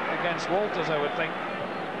against Walters, I would think.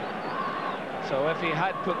 So if he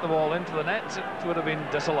had put the ball into the net, it would have been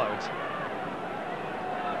disallowed.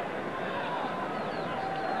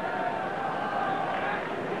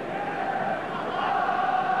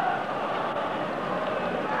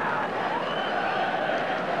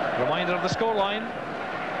 Reminder of the scoreline.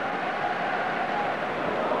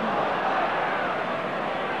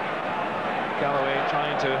 Galloway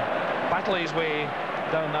trying to battle his way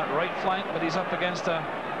down that right flank, but he's up against a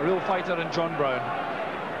real fighter in John Brown.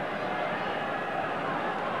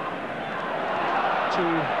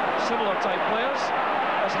 Two similar type players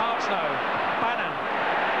as Hearts now. Bannon.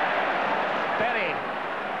 Berry.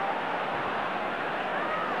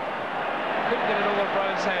 Couldn't get it over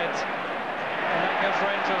Brown's head. And that gives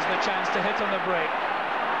Rangers the chance to hit on the break.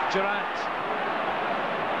 Durant.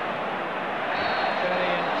 Berry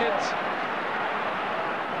and Kidd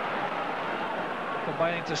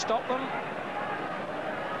combining to stop them.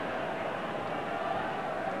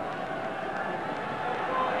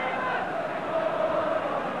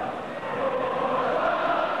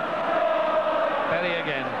 Berry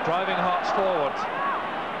again, driving Hearts forward.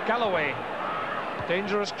 Galloway.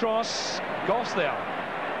 Dangerous cross. Goss there.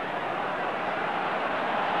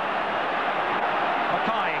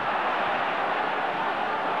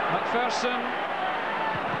 McPherson,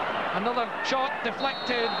 another shot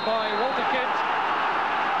deflected by Walter Kidd.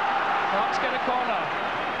 Hearts get a corner,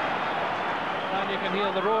 and you can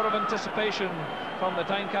hear the roar of anticipation from the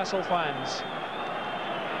Tynecastle fans.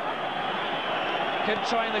 Kidd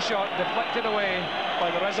trying the shot, deflected away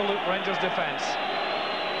by the resolute Rangers defence.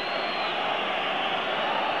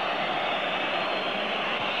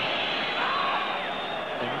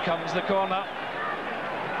 comes the corner.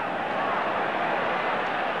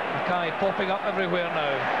 Mackay popping up everywhere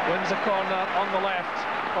now. Wins the corner on the left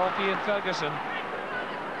of Ian Ferguson.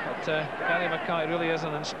 But Gary Mackay really is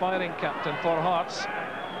an inspiring captain for Hearts.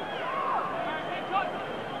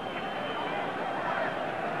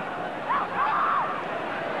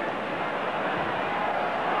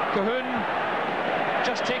 Cahoon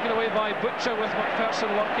just taken away by Butcher with McPherson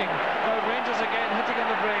lurking. Now Rangers again hitting on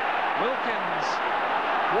the break. Wilkins,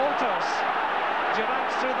 Walters,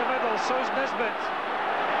 Durant's through the middle, so's Nisbet.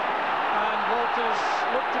 And Walters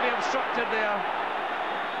looked to be obstructed there.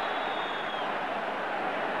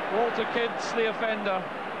 Walter Kidd's the offender,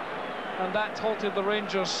 and that halted the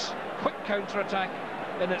Rangers' quick counter-attack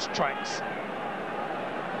in its tracks.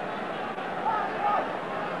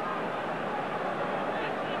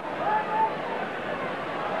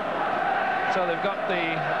 So they've got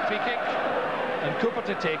the free kick and Cooper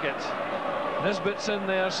to take it. Nisbet's in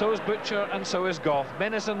there, so is Butcher, and so is Gough.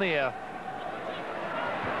 Menace in the air.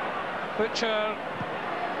 Butcher.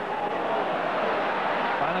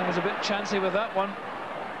 Bannon was a bit chancy with that one.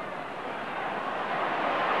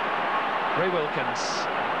 Ray Wilkins.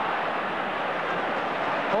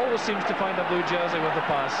 Always seems to find a blue jersey with the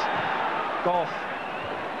pass. Gough.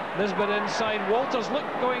 Nisbet inside. Walters look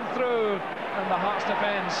going through, and the Hearts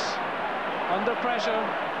defence under pressure,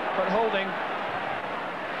 but holding.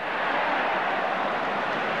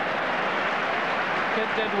 Kidd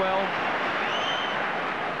did well.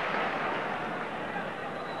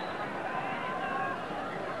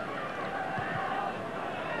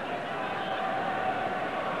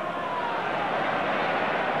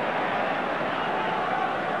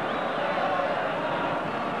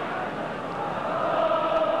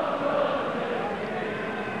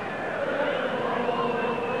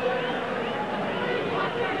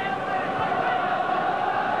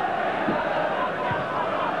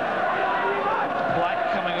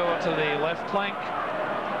 Flank.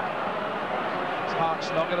 Hearts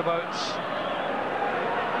knocking about.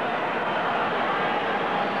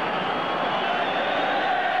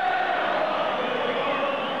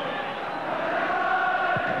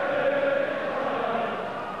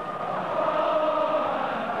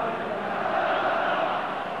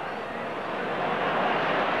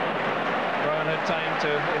 Brown had time to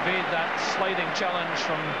evade that sliding challenge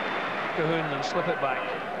from Cahoon and slip it back.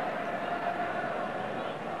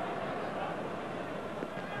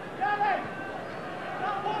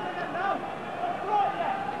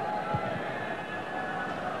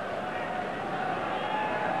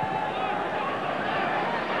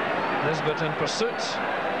 Nisbet in pursuit.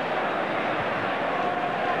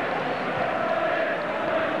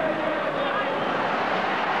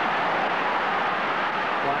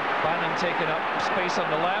 Bannon taking up space on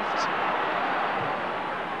the left.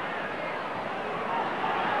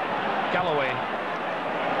 Galloway.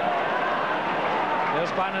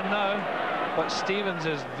 There's Bannon now, but Stevens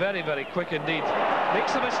is very, very quick indeed.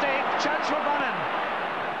 Makes a mistake, chance for Bannon.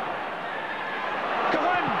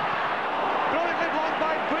 Cahoon! Brilliantly blocked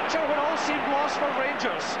by Butcher when all seemed lost for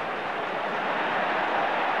Rangers.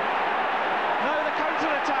 Now the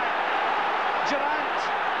counter-attack. Durant.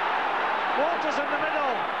 Walters in the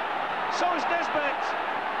middle. So is Nisbet.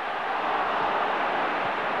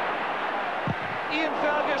 Ian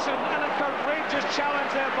Ferguson and a courageous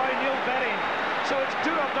challenge there by Neil Berry. So it's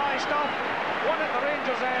do or die stuff. One at the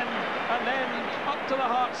Rangers end and then up to the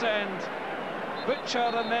Hearts end. Butcher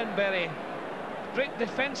and then Berry. Great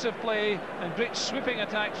defensive play and great sweeping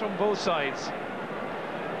attacks from both sides.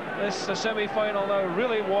 This the semi-final now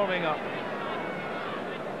really warming up.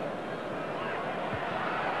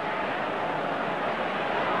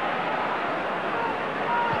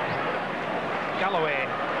 Galloway.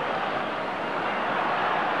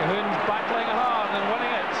 Cahoon's battling hard and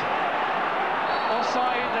winning it.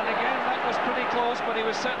 Offside, and again that was pretty close, but he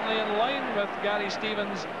was certainly in line with Gary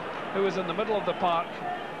Stevens, who was in the middle of the park,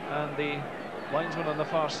 and the linesman on the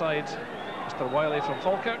far side, Mr. Wiley from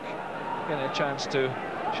Falkirk, getting a chance to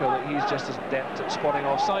show that he's just as adept at spotting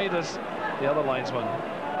offside as the other linesman.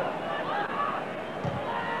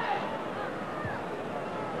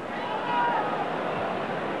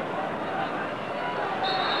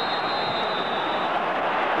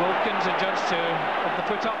 Wilkins adjudged to put the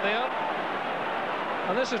foot up there.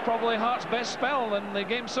 And this is probably Hearts' best spell in the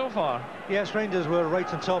game so far. Yes, Rangers were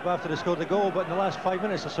right on top after they scored the goal, but in the last 5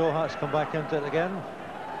 minutes or so, Hearts come back into it again.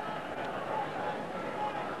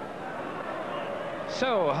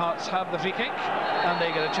 So, Hearts have the free kick, and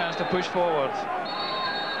they get a chance to push forward.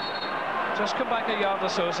 Just come back a yard or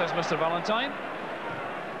so, says Mr. Valentine.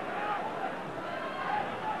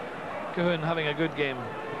 Cahoon having a good game.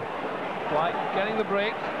 Black getting the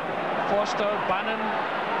break. Foster, Bannon.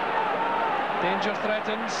 Danger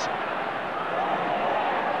threatens.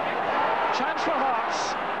 Chance for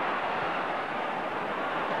Hearts.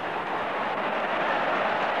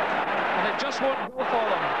 And it just won't go for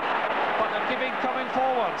them. But they're keeping coming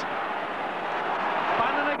forward.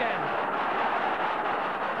 Bannon again.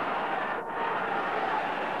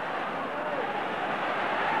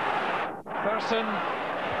 Persson.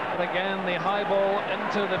 But again, the high ball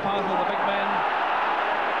into the path of the big men.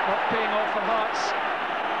 Not paying off for Hearts.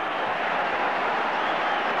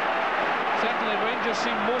 Certainly Rangers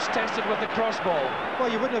seem most tested with the cross ball.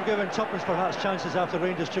 Well, you wouldn't have given tuppence for Hearts chances after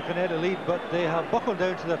Rangers took an early lead, but they have buckled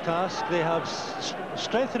down to their task. They have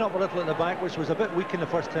strengthened up a little at the back, which was a bit weak in the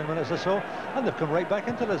first 10 minutes or so, and they've come right back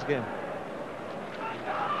into this game.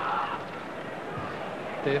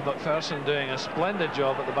 Dave McPherson doing a splendid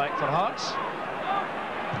job at the back for Hearts.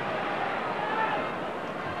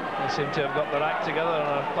 They seem to have got their act together and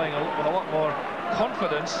are playing with a lot more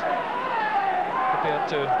confidence, prepared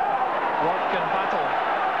to work and battle.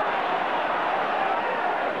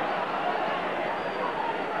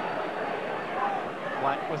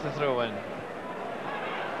 Black with the throw-in.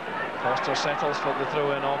 Foster settles for the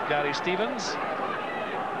throw-in off Gary Stevens.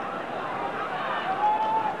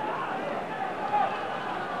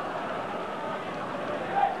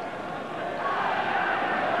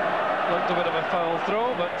 Looked a bit of a foul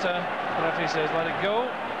throw, but the referee says let it go.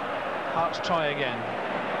 Hearts try again.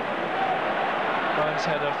 Brown's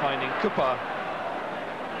header finding Cooper.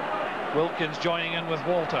 Wilkins joining in with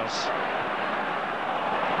Walters.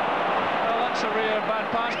 Well, that's a rare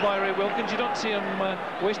bad pass by Ray Wilkins. You don't see him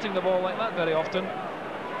wasting the ball like that very often.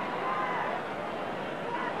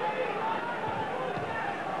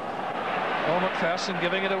 Oh, McPherson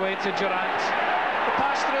giving it away to Durrant. The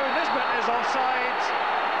pass through, Nisbet is offside.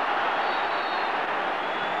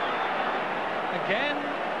 Again,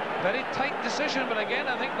 very tight decision, but again,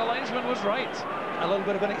 I think the linesman was right. A little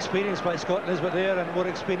bit of inexperience by Scott Nisbet there, and more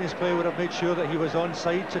experienced player would have made sure that he was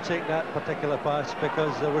onside to take that particular pass,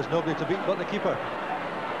 because there was nobody to beat but the keeper.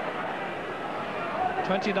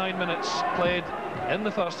 29 minutes played in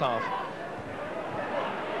the first half.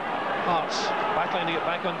 Hearts battling to get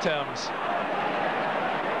back on terms.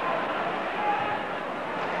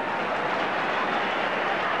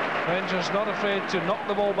 Rangers not afraid to knock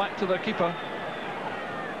the ball back to their keeper.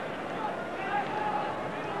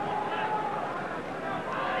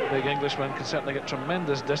 Big Englishman can certainly get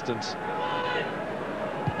tremendous distance.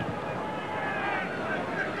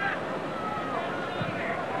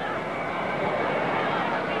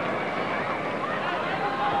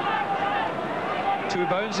 Two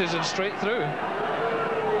bounces and straight through.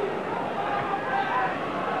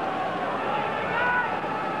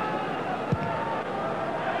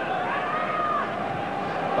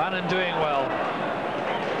 Bannon doing well.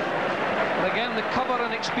 But again, the cover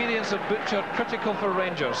and experience of Butcher critical for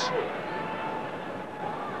Rangers.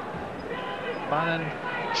 Bannon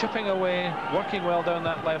chipping away, working well down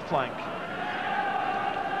that left flank.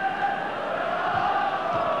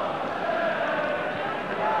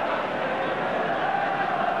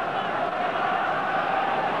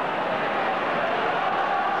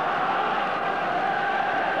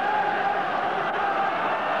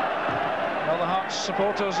 Well, the Hearts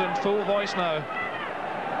supporters in full voice now.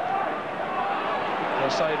 The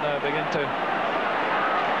side now begin to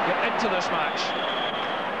get into this match.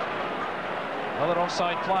 Another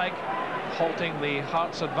offside flag, halting the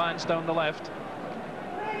Hearts advance down the left.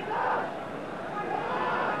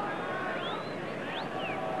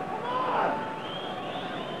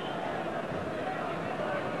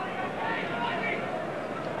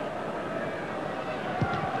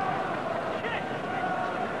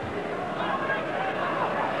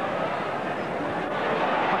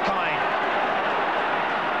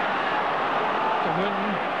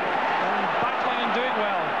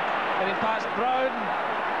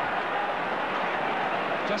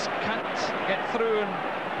 Just can't get through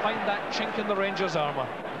and find that chink in the Rangers' armour.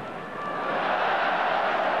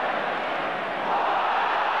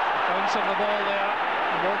 Bounce of the ball there.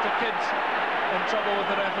 Walter Kidd in trouble with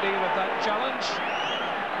the referee with that challenge.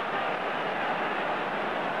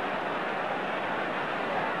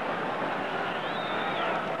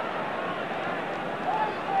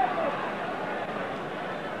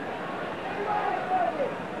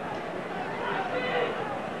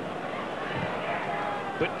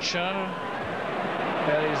 Butcher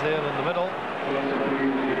buries there in the middle.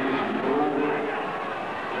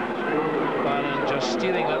 Bannon just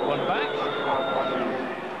steering that one back.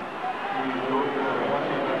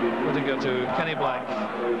 Whittaker to Kenny Black.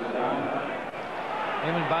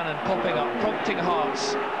 Eamon Bannon popping up, prompting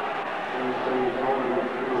Hearts.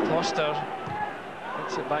 Foster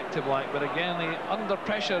gets it back to Black, but again, under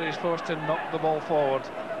pressure, he's forced to knock the ball forward.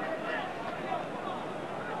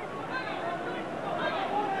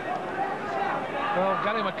 Well,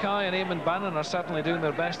 Gary Mackay and Eamon Bannon are certainly doing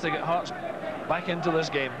their best to get Hearts back into this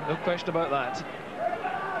game. No question about that.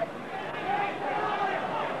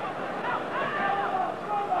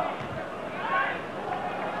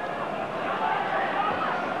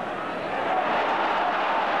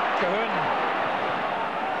 Cahoon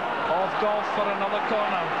off Goff for another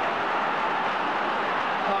corner.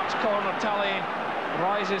 Hearts corner tally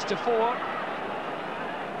rises to 4.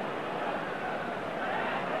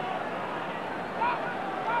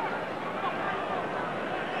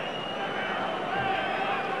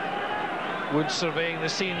 Woods surveying the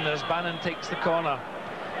scene as Bannon takes the corner.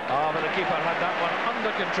 Ah, but the keeper had that one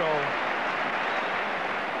under control.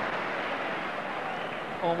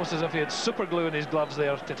 Almost as if he had super glue in his gloves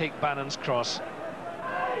there to take Bannon's cross.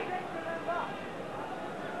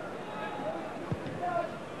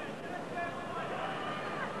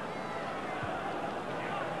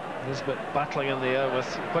 Nisbet battling in the air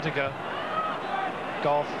with Whittaker.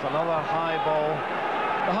 Goff, another high ball.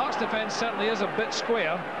 The Hearts defence certainly is a bit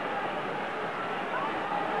square.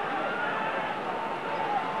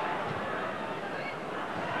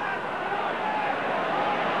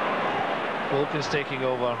 Wilkins taking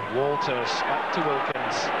over. Walters back to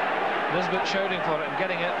Wilkins. Nisbet shouting for it and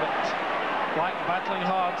getting it, but Black battling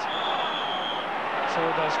hard. So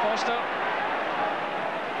does Foster.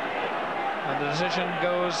 And the decision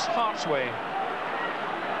goes Hearts' way.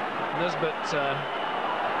 Nisbet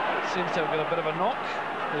seems to have got a bit of a knock,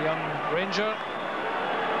 the young Ranger.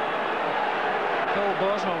 Phil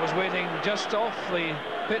Bosman was waiting just off the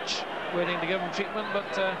pitch, waiting to give him treatment,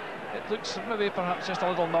 but it looks maybe perhaps just a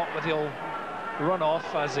little knock that he'll run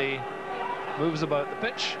off as he moves about the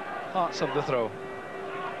pitch. Hearts of the throw.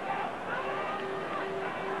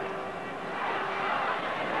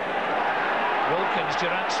 Wilkins,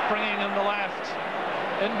 Durant springing on the left,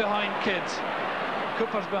 in behind Kidd.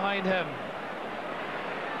 Cooper's behind him.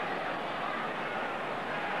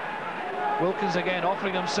 Wilkins again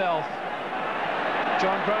offering himself.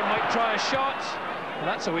 John Brown might try a shot, and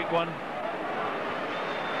that's a weak one.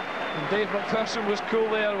 And Dave McPherson was cool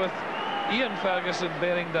there with Ian Ferguson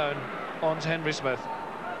bearing down on Henry Smith.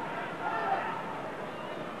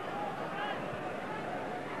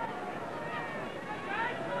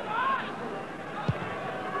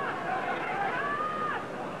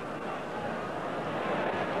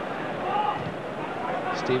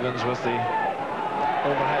 Stevens with the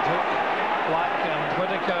overhead hook. Black and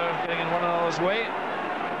Whittaker getting in one another's way.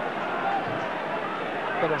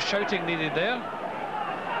 Bit of shouting needed there.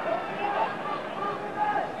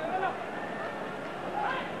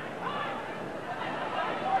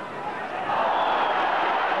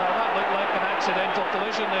 Accidental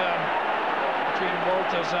collision there between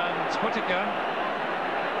Walters and Whittaker.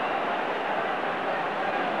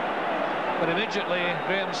 But immediately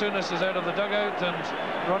Graham Souness is out of the dugout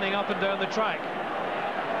and running up and down the track.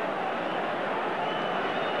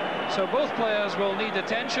 So both players will need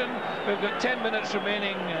attention. We've got 10 minutes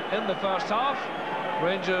remaining in the first half.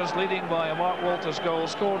 Rangers leading by a Mark Walters goal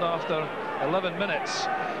scored after 11 minutes.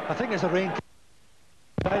 I think it's a rain.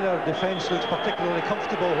 Neither defence looks particularly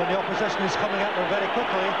comfortable when the opposition is coming at them very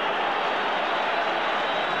quickly.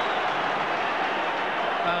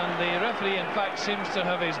 And the referee, in fact, seems to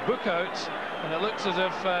have his book out, and it looks as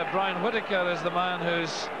if Brian Whittaker is the man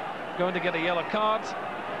who's going to get a yellow card.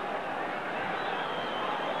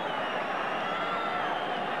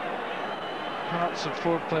 Hearts of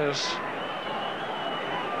 4 players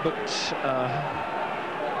booked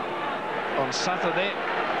on Saturday.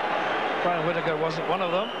 Brian Whittaker wasn't one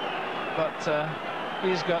of them, but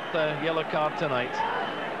he's got the yellow card tonight.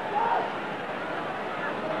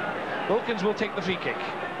 Wilkins will take the free kick.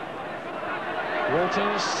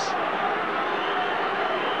 Walters.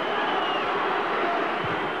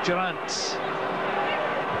 Durant.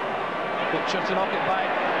 Butcher to knock it back.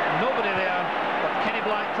 Nobody there but Kenny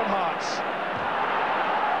Black from Hearts.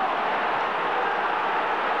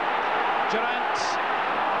 Durant,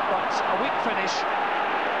 but a weak finish.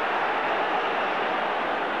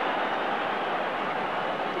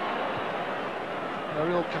 A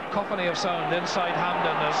real cacophony of sound inside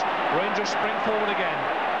Hampden as Rangers spring forward again.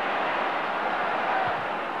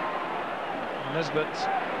 Nisbet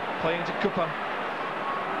playing to Cooper.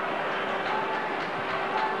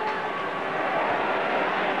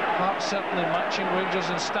 Hearts certainly matching Rangers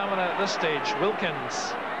in stamina at this stage.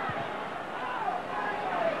 Wilkins.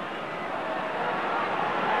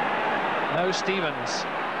 Now Stevens.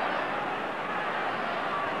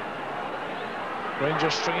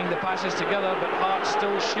 Rangers stringing the passes together, but Hearts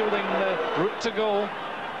still shielding the route to goal.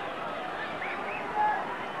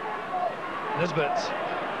 Nisbet.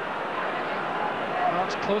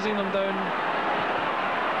 Hearts closing them down.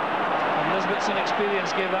 And Nisbet's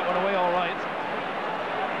inexperience gave that one away all right.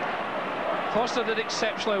 Foster did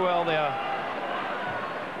exceptionally well there.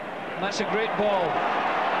 And that's a great ball.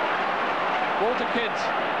 Walter Kidd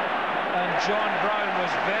and John Brown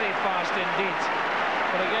was very fast indeed.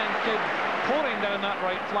 But again, Kidd pouring down that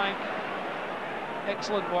right flank.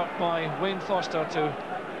 Excellent work by Wayne Foster to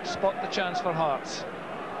spot the chance for Hearts.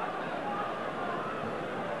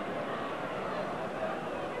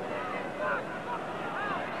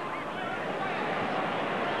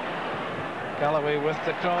 Galloway with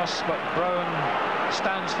the cross, but Brown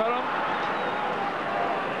stands firm.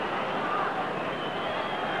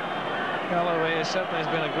 Galloway certainly has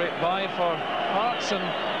been a great buy for Hearts, and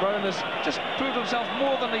Brown has just proved himself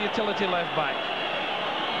more than a utility left back.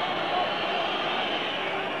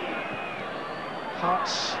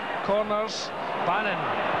 Hearts corners, Bannon,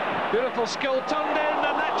 beautiful skill turned in,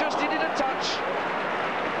 and that just needed a touch.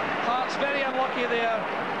 Hearts very unlucky there.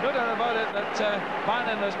 No doubt about it that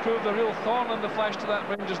Bannon has proved a real thorn in the flesh to that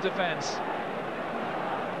Rangers defence.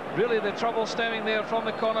 Really the trouble stemming there from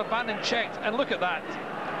the corner. Bannon checked, and look at that.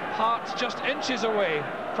 Hearts just inches away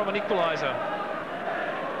from an equaliser.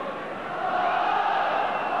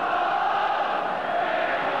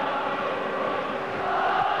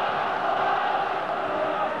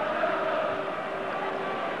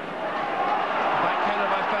 Backhander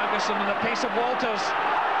by Ferguson and the pace of Walters.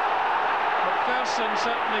 McPherson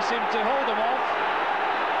certainly seemed to hold him off.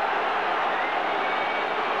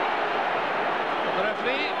 But the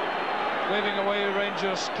referee waving away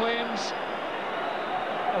Rangers' claims.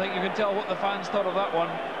 I think you can tell what the fans thought of that one.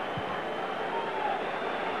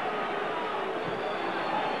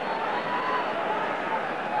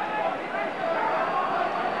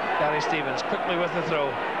 Gary Stevens quickly with the throw.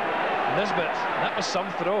 Nisbet, that was some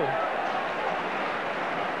throw.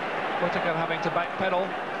 Whittaker having to backpedal.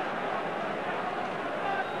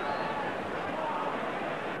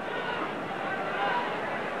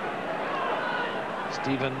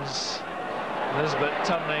 Stevens, Nisbet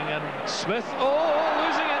turning, and Smith,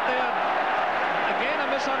 losing it there. Again a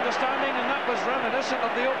misunderstanding, and that was reminiscent of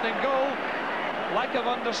the opening goal. Lack of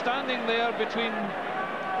understanding there between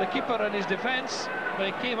the keeper and his defence.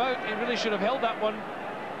 When he came out, he really should have held that one,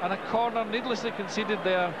 and a corner needlessly conceded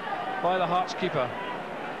there by the Hearts keeper.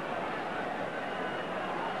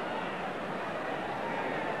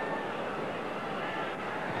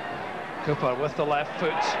 Cooper with the left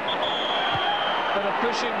foot. Bit of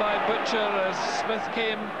pushing by Butcher as Smith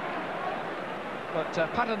came, but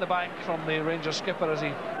pat on the back from the Rangers skipper as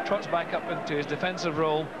he trots back up into his defensive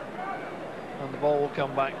role, and the ball will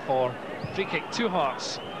come back for free kick to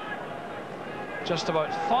Hearts. Just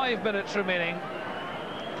about 5 minutes remaining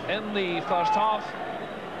in the first half.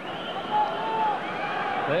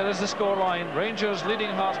 There is the scoreline. Rangers leading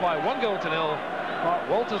Hearts by 1-0. Mark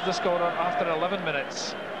Walters the scorer after 11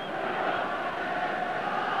 minutes.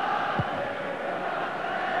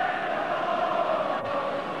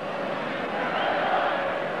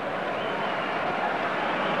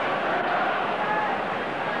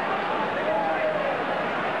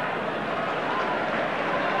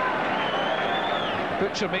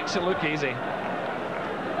 Butcher makes it look easy.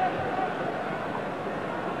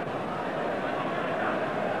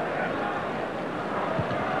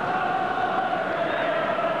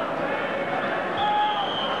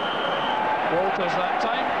 Walters that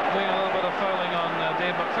time, doing a little bit of fouling on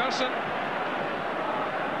Dave McPherson.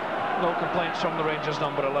 No complaints from the Rangers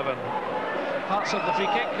number 11. Hearts have the free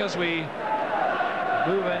kick as we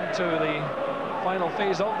move into the final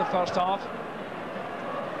phase of the first half.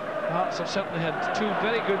 Hearts have certainly had two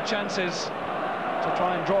very good chances to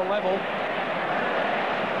try and draw level.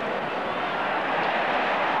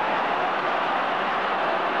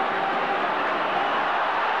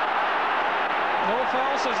 No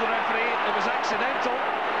foul, says the referee. It was accidental.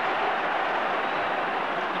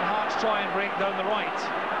 And Hearts try and break down the right.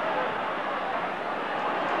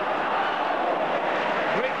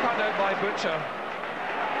 Great cut out by Butcher.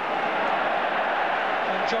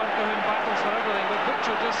 John Cahoon battles for everything, but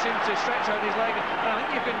Butcher just seems to stretch out his leg, and I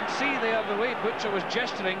think you can see there the way Butcher was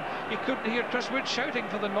gesturing. He couldn't hear Chris Wood shouting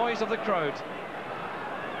for the noise of the crowd.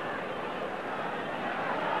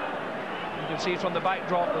 You can see from the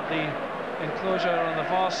backdrop that the enclosure on the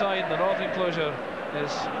far side, the north enclosure,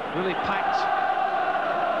 is really packed.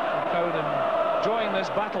 The crowd enjoying this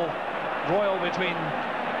battle royal between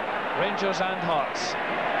Rangers and Hearts.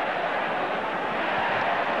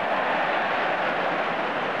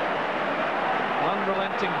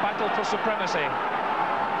 unrelenting battle for supremacy. A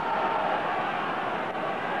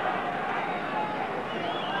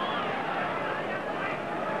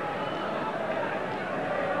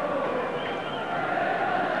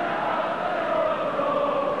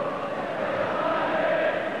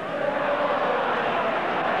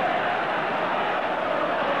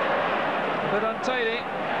bit untidy,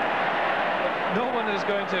 but no one is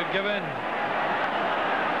going to give in.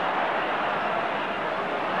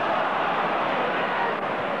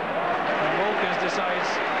 Decides,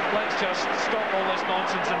 let's just stop all this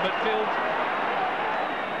nonsense in midfield.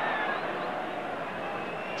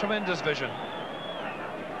 Tremendous vision.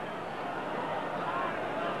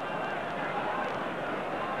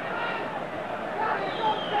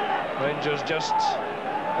 Rangers just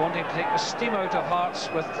wanting to take the steam out of Hearts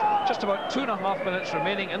with just about 2.5 minutes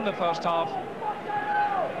remaining in the first half.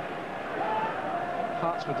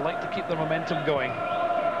 Hearts would like to keep their momentum going.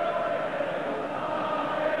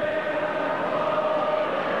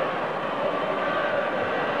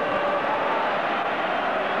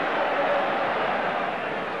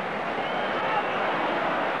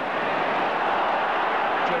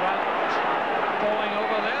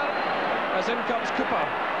 As in comes Cooper. Oh,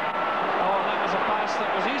 and that was a pass that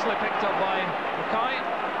was easily picked up by Mackay.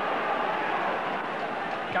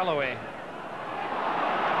 Galloway.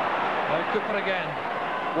 Now Cooper again.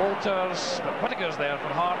 Walters, but Whittaker's there for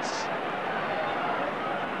Hearts.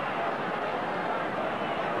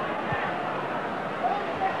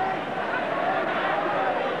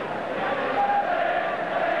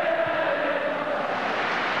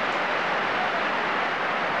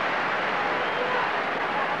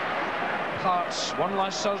 Hearts, one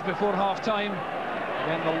last surge before half-time.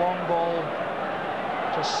 Then the long ball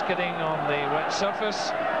just skidding on the wet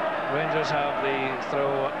surface. Rangers have the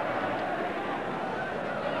throw.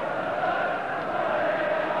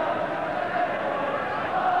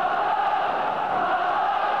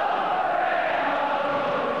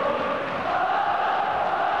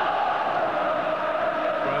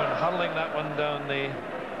 Brown hurling that one down the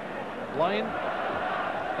line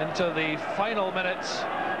into the final minutes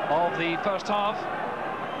of the first half.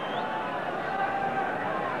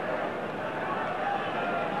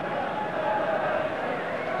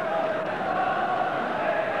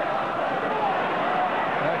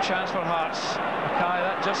 Now a chance for Hearts. Mackay,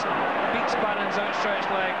 that just beats Bannon's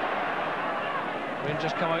outstretched leg.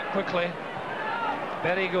 Rangers come out quickly.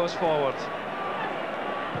 Berry goes forward.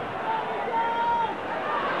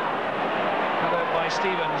 Cut out by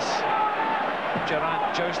Stevens.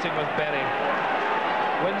 Durant jousting with Berry.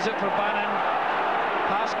 Wins it for Bannon.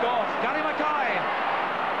 Pass Goff. Gary Mackay.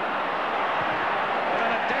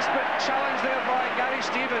 And a desperate challenge there by Gary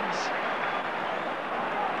Stevens.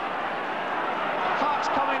 Hearts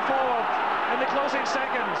coming forward in the closing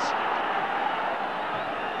seconds.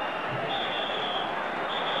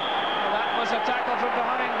 Well, that was a tackle from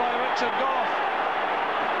behind by Richard Goff.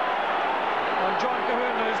 And John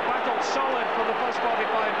Cahoon, who's battled solid for the first 45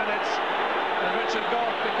 minutes. And Richard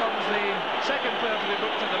Goff becomes the second player to be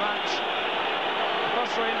booked in the match. The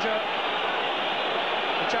first Ranger,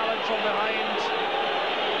 the challenge from behind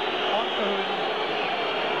on Cahoon.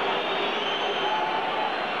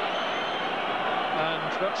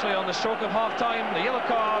 And virtually on the stroke of half-time, the yellow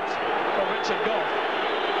card for Richard Goff.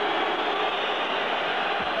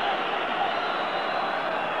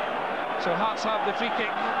 So Hearts have the free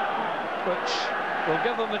kick, which will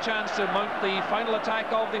give them the chance to mount the final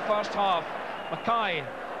attack of the first half. Mackay,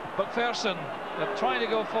 McPherson, they're trying to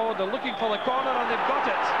go forward, they're looking for the corner and they've got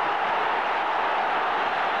it.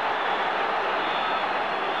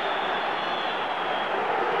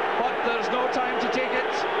 But there's no time to take it.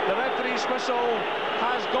 The referee's whistle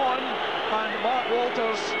has gone, and Mark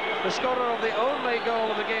Walters, the scorer of the only goal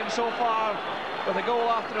of the game so far, with a goal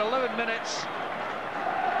after 11 minutes.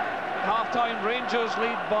 Half-time, Rangers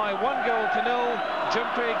lead by 1-0. Jim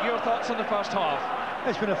Craig, your thoughts on the first half?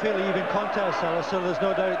 It's been a fairly even contest, Alistair. There's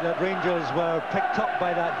no doubt that Rangers were picked up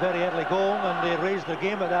by that very early goal, and they raised their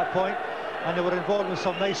game at that point, and they were involved in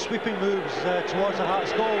some nice sweeping moves towards the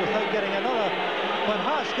Hearts goal without getting another. When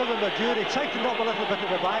Hearts gave them their due, they tightened up a little bit at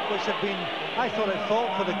the back, which had been, I thought, at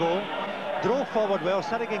fault for the goal. Drove forward well,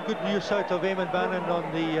 started getting good use out of Eamon Bannon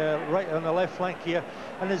on the left flank here.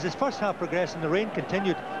 And as this first half progressed and the rain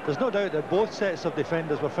continued, there's no doubt that both sets of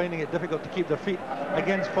defenders were finding it difficult to keep their feet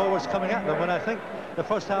against forwards coming at them. And I think the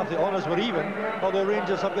first half the honours were even, although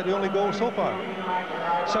Rangers have got the only goal so far.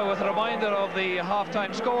 So with a reminder of the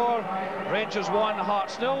half-time score, Rangers 1,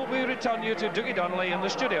 Hearts 0, we return you to Dougie Donnelly in the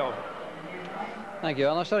studio. Thank you,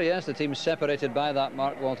 Alistair. Yes, the team's separated by that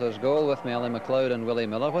Mark Walters goal. With me, Ali McLeod and Willie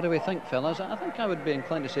Miller. What do we think, fellas? I think I would be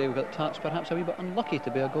inclined to say we've got Tarts perhaps a wee bit unlucky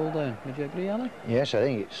to be a goal down. Would you agree, Ali? Yes, I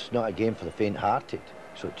think it's not a game for the faint-hearted.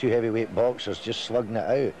 So two heavyweight boxers just slugging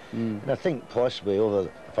it out. And I think possibly over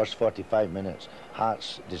the first 45 minutes,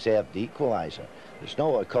 Hearts deserved the equaliser. It's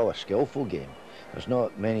not what I call a skillful game. There's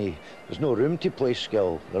no room to play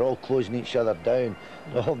skill. They're all closing each other down.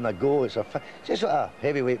 They're holding a go. It's just like a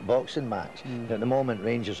heavyweight boxing match. At the moment,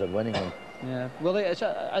 Rangers are winning them. Yeah, well, it's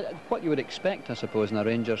what you would expect, I suppose, in a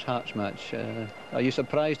Rangers-Hearts match. Are you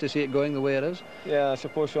surprised to see it going the way it is? Yeah, I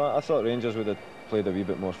suppose so. I thought Rangers would have played a wee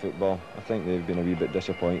bit more football. I think they've been a wee bit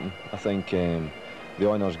disappointing. I think the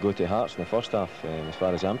honours go to Hearts in the first half, as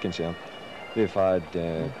far as I'm concerned. They've had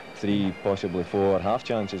 3, possibly 4 half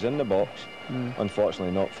chances in the box,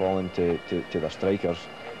 unfortunately not falling to their strikers.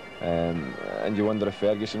 And you wonder if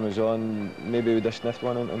Ferguson was on, maybe he would have sniffed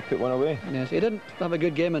one and put one away. Yes, he didn't have a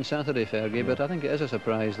good game on Saturday, Fergie, but I think it is a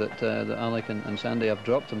surprise that Alec and Sandy have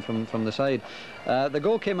dropped him from the side. The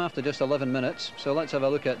goal came after just 11 minutes, so let's have a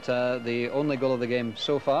look at the only goal of the game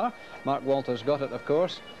so far. Mark Walters got it, of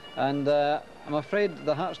course, and I'm afraid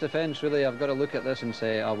the Hearts defence, really, I've got to look at this and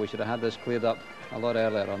say, oh, we should have had this cleared up a lot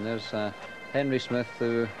earlier on. There's Henry Smith,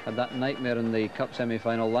 who had that nightmare in the Cup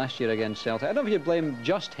semi-final last year against Celtic. I don't know if you blame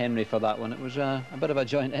just Henry for that one. It was a bit of a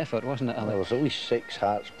joint effort, wasn't it, Alex? There was at least 6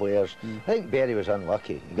 Hearts players. I think Berry was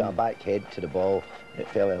unlucky. He got a back head to the ball. It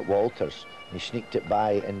fell at Walters. He sneaked it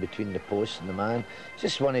by in between the post and the man. It's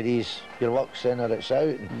just one of these, your luck's in or it's out,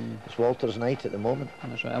 and it's Walters' night at the moment.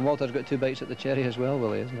 That's right, and Walters got 2 bites at the cherry as well,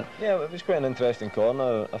 Willie, isn't it? Yeah, it was quite an interesting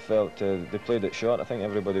corner. I felt they played it short. I think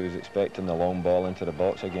everybody was expecting the long ball into the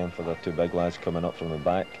box again for their 2 big lads coming up from the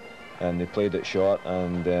back, and they played it short,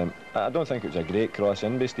 and I don't think it was a great cross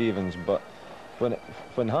in by Stevens, but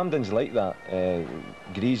when Hampden's like that,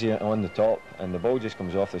 greasy on the top, and the ball just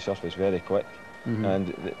comes off the surface very quick. And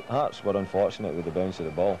the Hearts were unfortunate with the bounce of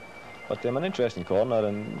the ball, but an interesting corner,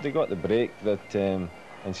 and they got the break that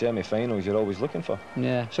in semi-finals you're always looking for.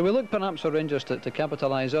 Yeah, so we looked perhaps for Rangers to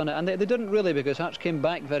capitalise on it, and they didn't really, because Hearts came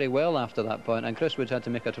back very well after that point, and Chris Woods had to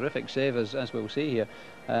make a terrific save, as we'll see here.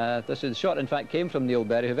 This shot, in fact, came from Neil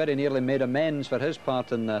Berry, who very nearly made amends for his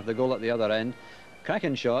part in the goal at the other end.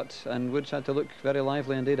 Cracking shot, and Woods had to look very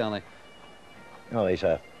lively indeed, Ali. Oh, he's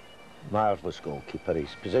a marvellous goalkeeper. His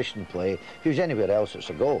position play, if he was anywhere else, it's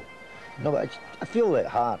a goal. No, but I feel that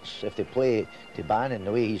Hearts, if they play to Bannon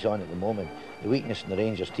the way he's on at the moment, the weakness in the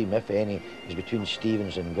Rangers team, if any, is between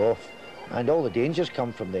Stevens and Gough, and all the dangers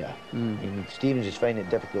come from there. And Stevens is finding it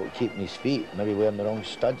difficult keeping his feet, maybe wearing the wrong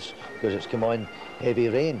studs because it's come on heavy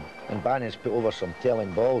rain, and Bannon's put over some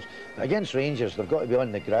telling balls. But against Rangers, they've got to be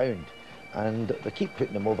on the ground, and they keep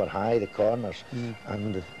putting them over high, the corners,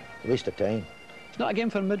 and a waste of time. It's not a game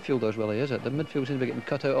for midfielders, Willie, is it? The midfield seems to be getting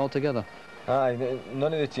cut out altogether. Aye,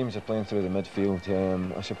 none of the teams are playing through the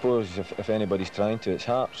midfield. I suppose if anybody's trying to, it's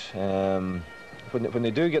Hearts. When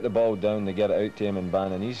they do get the ball down, they get it out to him, and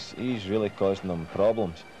Bannon, he's really causing them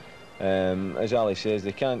problems. As Ali says,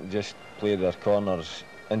 they can't just play their corners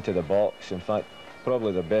into the box. In fact,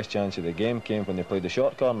 probably their best chance of the game came when they played the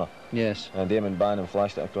short corner. Yes. And Eamon Bannon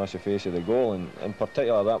flashed it across the face of the goal, and in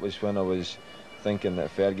particular that was when I was thinking that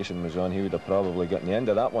if Ferguson was on, he would have probably gotten the end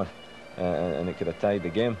of that one, and it could have tied the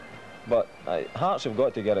game. But Hearts have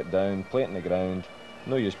got to get it down, play it in the ground.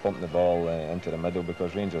 No use pumping the ball into the middle,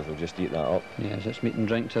 because Rangers will just eat that up. Yes, it's meat and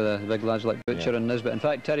drink to the big lads like Butcher and Nisbet. In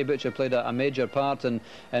fact, Terry Butcher played a major part in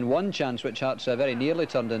one chance which Hearts very nearly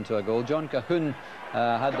turned into a goal. John Cahoon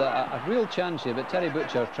had a real chance here, but Terry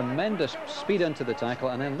Butcher, tremendous speed into the tackle,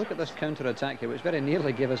 and then look at this counter-attack here, which very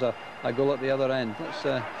nearly gave us a goal at the other end. Let's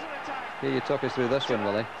hear you talk us through this one,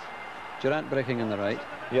 Willie. Durant breaking in the right.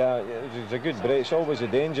 Yeah, it's a good break. It's always a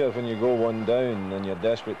danger when you go one down and you're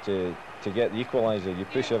desperate to get the equaliser. You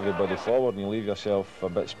push everybody forward and you leave yourself a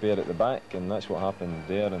bit spare at the back, and that's what happened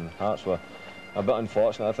there, and Hearts were a bit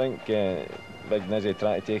unfortunate. I think Big Nizzy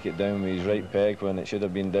tried to take it down with his right peg when it should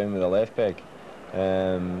have been down with the left peg.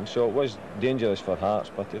 So it was dangerous for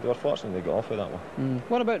Hearts, but they were fortunate they got off with that one.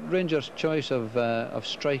 What about Rangers' choice of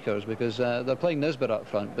strikers? Because they're playing Nisbet up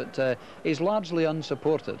front, but he's largely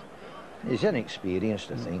unsupported. He's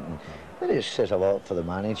inexperienced, I think, but it says a lot for the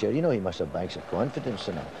manager. You know, he must have bags of confidence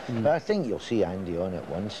in him. But I think you'll see Andy on at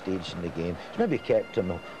one stage in the game. It's maybe kept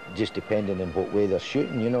him just depending on what way they're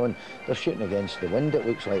shooting, you know, and they're shooting against the wind, it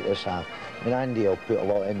looks like, this half. I mean, Andy will put a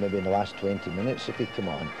lot in maybe in the last 20 minutes if he come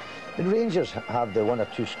on. The Rangers have the one or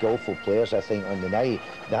two skillful players, I think, on the night.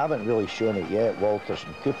 They haven't really shown it yet, Walters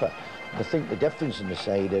and Cooper. I think the difference in the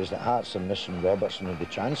side is that Hearts are missing Robertson with the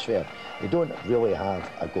transfer. They don't really have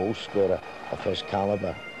a goal scorer of his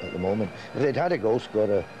calibre at the moment. If they'd had a goal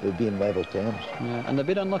scorer, they would be in level terms. Yeah, and they've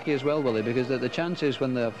been unlucky as well, Willie, because the chances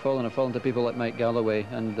when they've fallen have fallen to people like Mike Galloway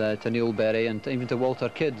and to Neil Berry and even to Walter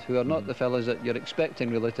Kidd, who are not the fellas that you're expecting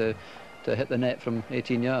really to hit the net from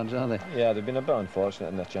 18 yards, are they? Yeah, they've been a bit unfortunate,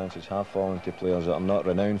 and their chances have fallen to players that are not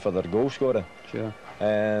renowned for their goal scoring. Sure.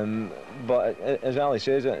 But as Ali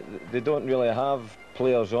says, they don't really have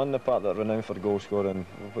players on the part that are renowned for goal scoring,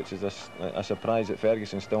 which is a surprise that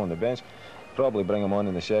Ferguson's still on the bench. Probably bring him on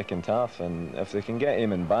in the second half, and if they can get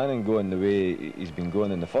Eamon Bannon going the way he's been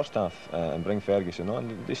going in the first half and bring Ferguson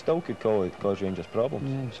on, they still could cause Rangers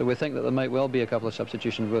problems. Yeah, so we think that there might well be a couple of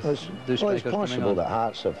substitutions with the strikers. Well, it's possible that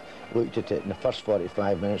Hearts have looked at it in the first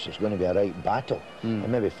 45 minutes. It's going to be a right battle, and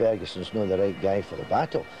maybe Ferguson's not the right guy for the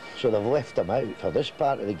battle, so they've left him out for this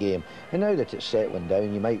part of the game. And now that it's settling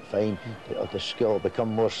down, you might find that the skill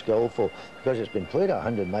become more skillful, because it's been played at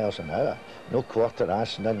 100 miles an hour, no quarter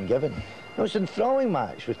asked, none given. No, it's an enthralling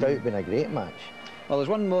match without being a great match. Well, there's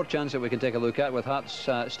one more chance that we can take a look at, with Hearts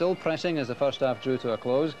still pressing as the first half drew to a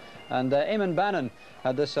close. And Eamon Bannon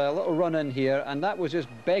had this little run in here, and that was just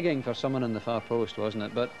begging for someone in the far post, wasn't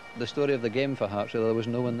it? But the story of the game for Hearts, there was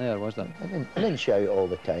no one there, was there? An inch out all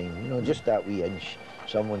the time, you know, just that wee inch.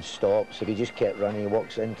 Someone stops. If he just kept running, he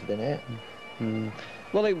walks into the net.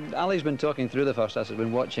 Well, Ali's been talking through the first half, has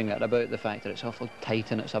been watching it, about the fact that it's awful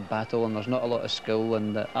tight and it's a battle and there's not a lot of skill,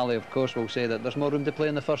 and Ali, of course, will say that there's more room to play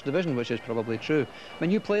in the first division, which is probably true.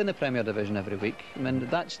 When you play in the Premier Division every week, I mean,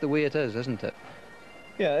 that's the way it is, isn't it?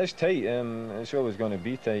 Yeah, it's tight. It's always going to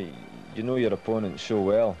be tight. You know your opponent so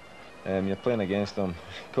well. You're playing against them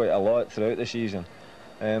quite a lot throughout the season.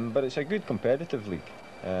 But it's a good competitive league.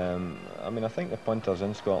 I mean, I think the punters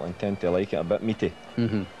in Scotland tend to like it a bit meaty,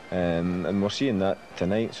 and we're seeing that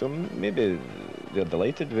tonight, so maybe they're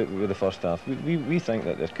delighted with the first half. We think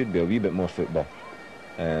that there could be a wee bit more football,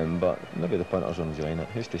 but maybe the punters are enjoying it,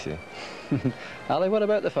 who's to say. Ali, what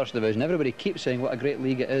about the first division? Everybody keeps saying what a great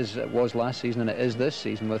league it is. It was last season and it is this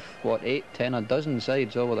season, with what, 8, 10, a dozen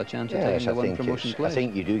sides all with a chance of taking the one promotion place. I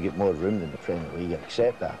think you do get more room than the Premier League, I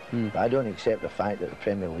accept that, but I don't accept the fact that the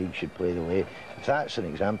Premier League should play the way. If that's an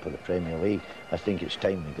example of the Premier League, I think it's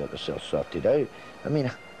time they got themselves sorted out. I mean,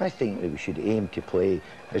 I think that we should aim to play,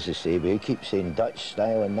 as I say, we keep saying Dutch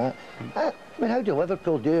style and that. I mean, how do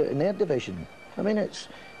Liverpool do it in their division? I mean, it's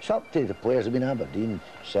up to the players. I mean, Aberdeen,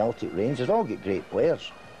 Celtic, Rangers, all get great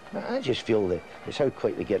players. I just feel that it's how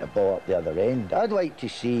quick they get the ball up the other end. I'd like to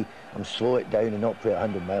see them slow it down and not play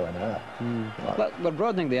 100 mile an hour. Well, we're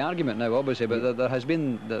broadening the argument now, obviously, but there has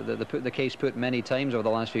been the case put many times over the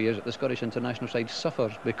last few years that the Scottish international side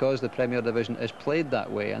suffers because the Premier Division is played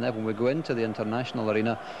that way, and then when we go into the international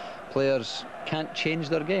arena, players can't change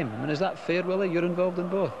their game. I mean, is that fair, Willie? You're involved in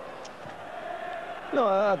both. No,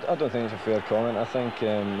 I don't think it's a fair comment. I think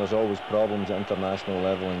there's always problems at international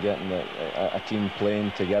level in getting a team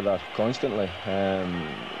playing together constantly.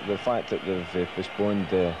 The fact that they've postponed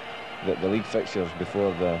the league fixtures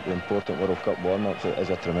before the important World Cup warm-up is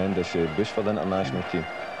a tremendous boost for the international team.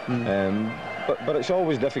 But it's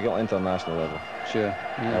always difficult at international level. Sure.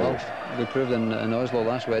 Yeah, well, we proved in Oslo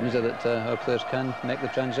last Wednesday that our players can make the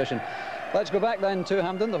transition. Let's go back then to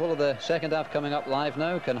Hampden. The whole of the second half coming up live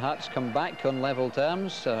now. Can Hearts come back on level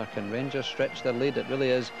terms? Can Rangers stretch their lead? It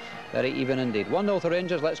really is very even indeed. 1-0 to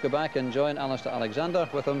Rangers. Let's go back and join Alistair Alexander.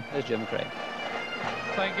 With him is Jim Craig.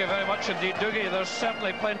 Thank you very much indeed, Dougie. There's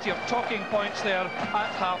certainly plenty of talking points there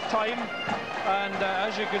at half-time. And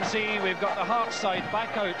as you can see, we've got the Hearts side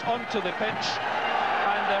back out onto the pitch.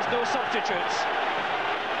 And there's no substitutes.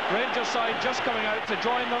 Rangers side just coming out to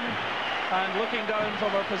join them. And looking down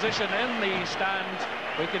from our position in the stand,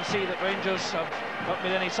 we can see that Rangers have not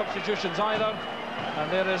made any substitutions either. And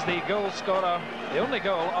there is the goal scorer, the only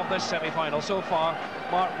goal of this semi-final so far,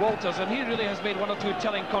 Mark Walters, and he really has made one or two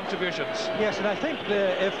telling contributions. Yes, and I think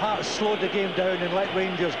if Hearts slowed the game down and let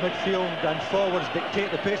Rangers midfield and forwards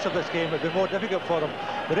dictate the pace of this game, it would be more difficult for them.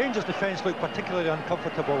 The Rangers defence looked particularly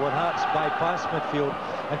uncomfortable when Hearts bypassed midfield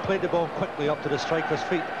and played the ball quickly up to the striker's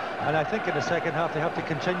feet. And I think in the second half they have to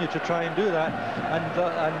continue to try and do that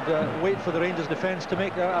and wait for the Rangers defence to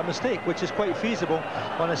make a mistake, which is quite feasible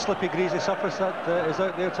on a slippy, greasy surface that is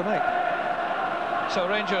out there tonight. So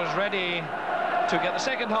Rangers ready to get the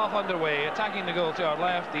second half underway, attacking the goal to our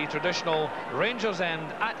left, the traditional Rangers end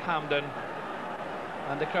at Hampden.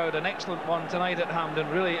 And the crowd, an excellent one tonight at Hampden,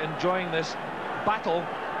 really enjoying this battle.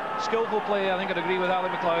 Skillful play, I think I'd agree with Ali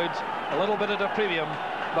McLeod, a little bit at a premium.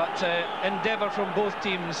 But endeavour from both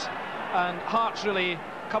teams and Hearts really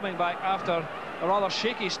coming back after a rather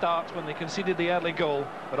shaky start when they conceded the early goal.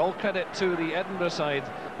 But all credit to the Edinburgh side,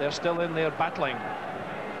 they're still in there battling.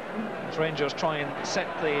 As Rangers try and set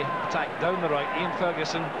the attack down the right. Ian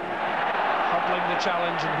Ferguson hurdling the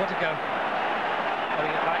challenge, and Whittaker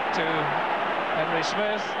getting it back to Henry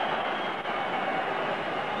Smith.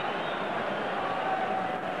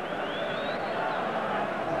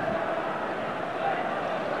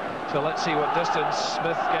 So let's see what distance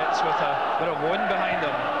Smith gets with a bit of wind behind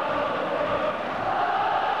him.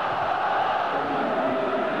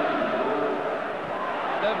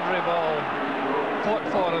 Every ball fought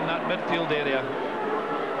for in that midfield area.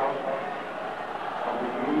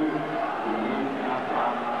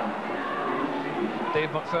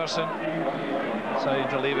 Dave McPherson decided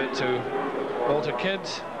to leave it to Walter Kidd.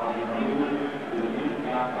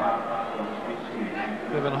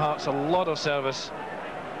 Giving Hearts a lot of service.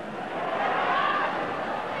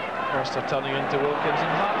 Forster turning into Wilkins, and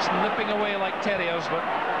Hearts nipping away like terriers, but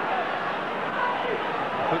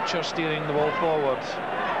Butcher steering the ball forward.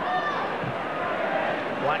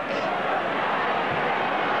 Black.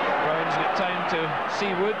 Brown's got time to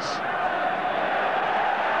see Woods,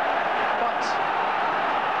 but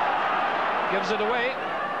gives it away.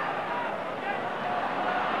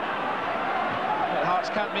 But Hearts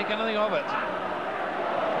can't make anything of it.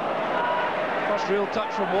 First real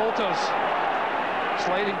touch from Walters.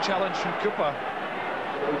 Sliding challenge from Cooper.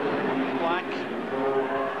 Black.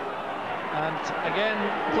 And again,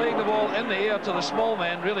 playing the ball in the air to the small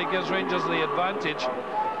men really gives Rangers the advantage.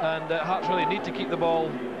 And Hearts really need to keep the ball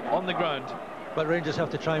on the ground. But Rangers have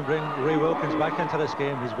to try and bring Ray Wilkins back into this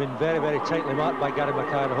game. He's been very, very tightly marked by Gary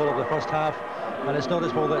Mackay the whole of the first half. And it's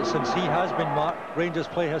noticeable that since he has been marked, Rangers'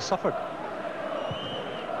 play has suffered.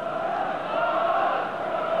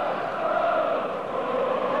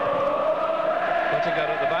 Whittaker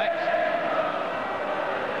at the back.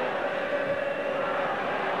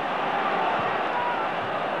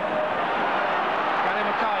 Gary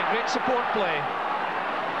Mackay, great support play.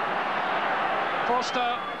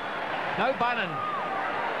 Forster, now Bannon.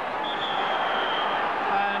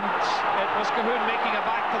 And it was Cahoon making a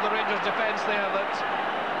back for the Rangers defence there that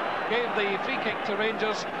gave the free kick to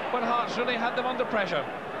Rangers when Hearts really had them under pressure.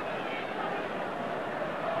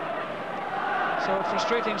 So a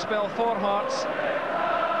frustrating spell for Hearts.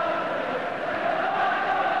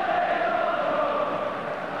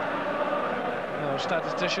 Our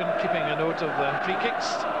statistician keeping a note of the free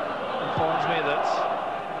kicks informs me that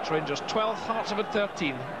it's Rangers 12th, Hearts have had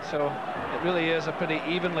 13. So it really is a pretty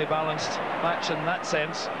evenly balanced match in that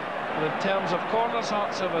sense. But in terms of corners,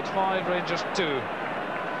 Hearts have had 5, Rangers 2.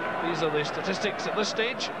 These are the statistics at this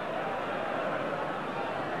stage.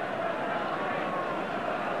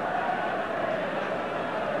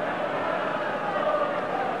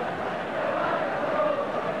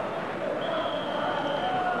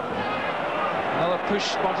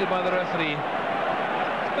 Push spotted by the referee.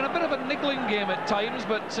 It's been a bit of a niggling game at times,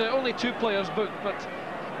 but only 2 players booked, but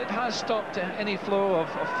it has stopped any flow of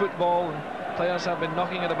football, and players have been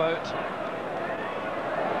knocking it about.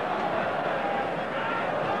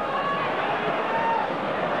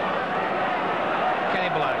 Kenny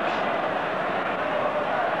Black.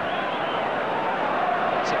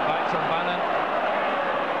 Gets it back from Bannon.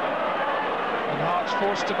 And Hearts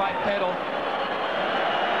forced to backpedal.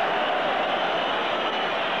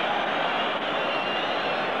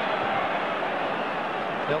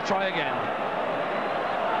 They'll try again.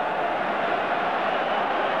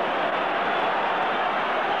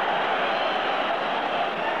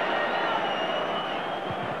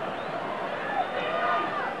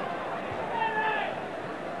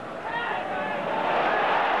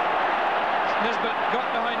 Nisbet got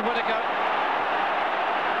behind Whittaker,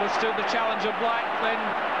 withstood the challenge of Black, then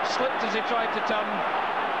slipped as he tried to turn.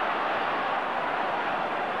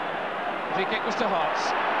 The free kick was to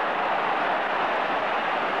Hearts.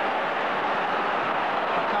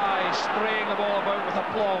 Spraying the ball about with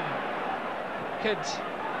aplomb. Kidd,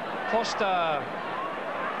 Foster,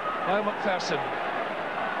 now McPherson.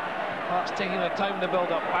 Hearts taking their time to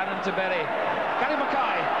build up. Bannon to Berry. Gary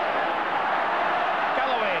Mackay.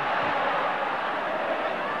 Galloway.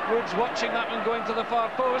 Woods watching that one going to the far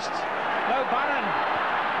post. Now Bannon.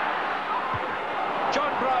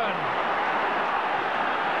 John Brown.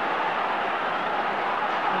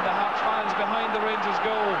 And the Hearts fans behind the Rangers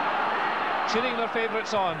goal, cheering their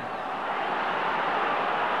favourites on.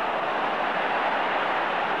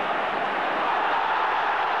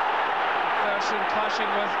 Clashing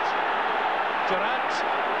with Durant.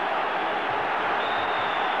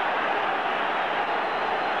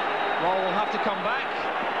 Ball will have to come back.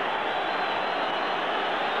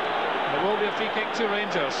 It will be a free kick to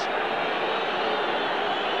Rangers.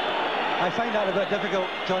 I find that a bit difficult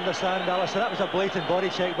to understand, Alistair. That was a blatant body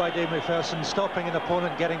check by Dave McPherson, stopping an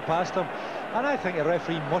opponent getting past him. And I think a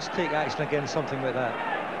referee must take action against something like that.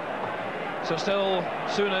 So still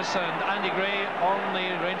Souness and Andy Gray on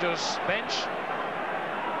the Rangers bench,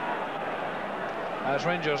 as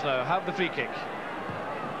Rangers now have the free kick.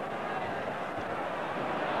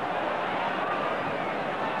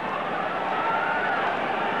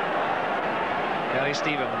 Gary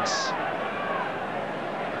Stevens.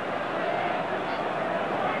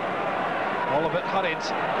 All a bit hurried.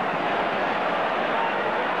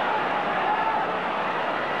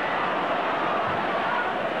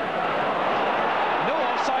 No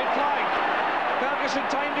offside flag. Ferguson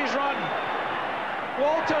timed his run.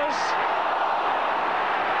 Walters.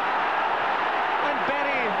 And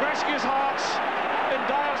Berry rescues Hearts in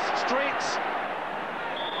dire straits.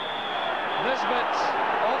 Nisbet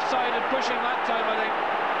offside and pushing that time, I think.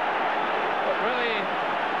 But really,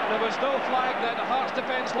 there was no flag. That Hearts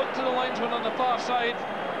defence looked to the linesman on the far side,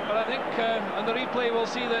 but I think on the replay we'll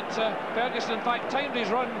see that Ferguson in fact timed his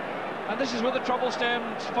run, and this is where the trouble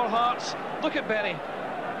stemmed for Hearts. Look at Berry,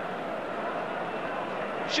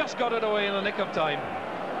 just got it away in the nick of time.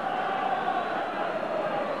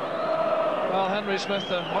 Well, Henry Smith,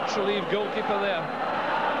 a much relieved goalkeeper there.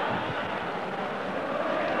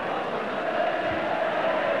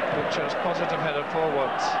 Butcher's positive header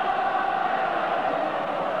forwards.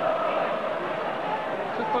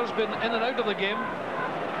 Cooper's been in and out of the game.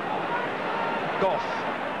 Goff.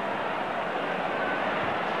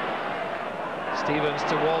 Stevens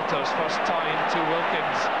to Walters, first time to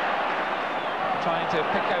Wilkins. Trying to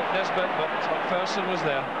pick out Nisbet, but McPherson was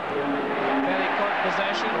there. Very caught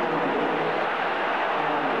possession.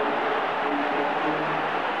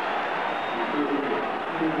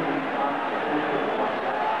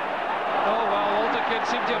 Oh well, Walter Kidd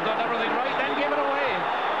seemed to have done everything right, then gave it away,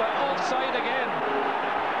 but offside again.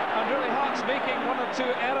 And really Hearts making one or two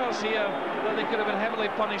errors here that they could have been heavily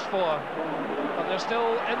punished for. But they're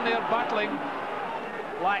still in there battling.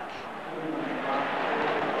 Black.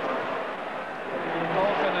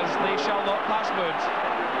 Often as they shall not pass mood.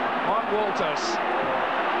 Mark Walters.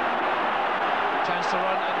 Chance to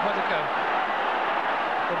run and Whittaker.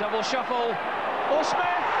 The double shuffle. Oh, Smith!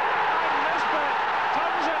 And Nisbet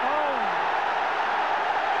turns it home.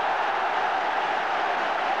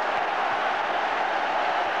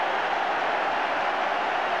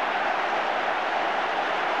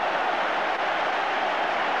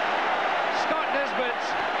 Scott Nisbet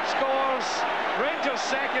scores. Rangers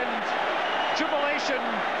second. Jubilation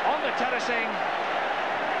on the terracing.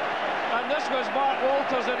 And this was Mark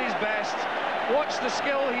Walters at his best. Watch the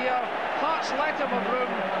skill here. Hearts let him have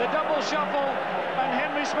room. The double shuffle, and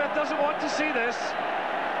Henry Smith doesn't want to see this.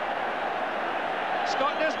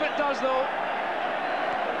 Scott Nisbet does, though.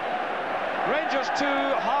 Rangers 2,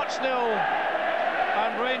 Hearts 0,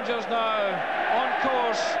 and Rangers now on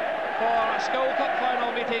course for a Skull Cup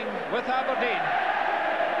final meeting with Aberdeen.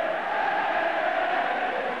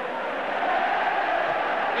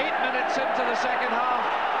 8 minutes into the second half,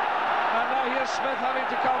 and now here's Smith having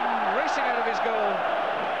to come racing out of his goal.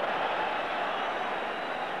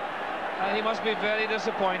 And he must be very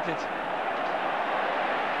disappointed.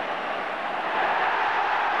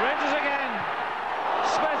 Rangers again.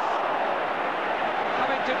 Smith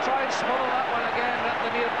having to try and smother that one again at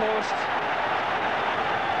the near post.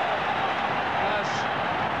 As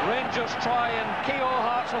Rangers try and KO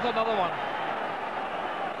Hearts with another one.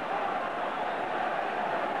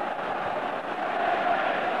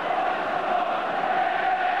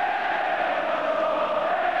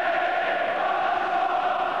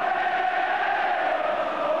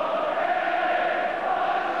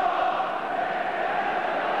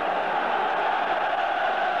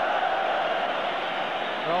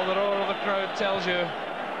 Well, the roar of the crowd tells you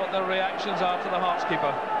what their reactions are to the Hearts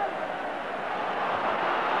keeper.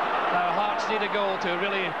 Now Hearts need a goal to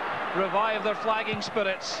really revive their flagging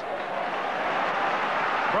spirits.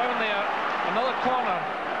 Brown there, another corner.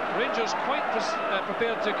 Rangers quite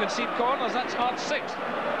prepared to concede corners. That's Hearts' sixth.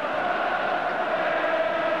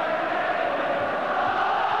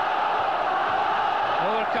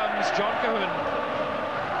 Over comes John Cahoon.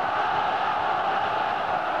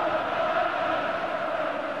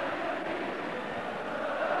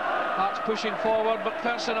 Pushing forward,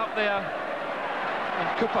 McPherson up there,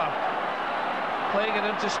 and Cooper playing it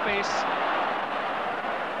into space.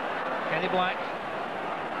 Kenny Black.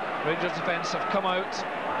 Rangers defence have come out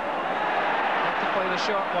to play the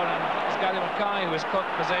short one, and it's Gary Mackay who has caught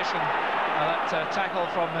possession of that tackle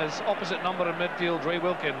from his opposite number in midfield, Ray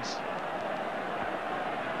Wilkins.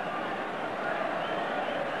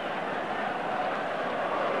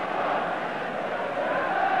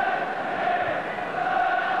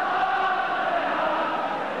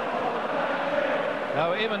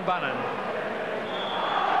 Eamon Bannon.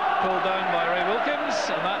 Pulled down by Ray Wilkins,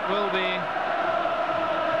 and that will be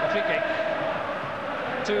a free kick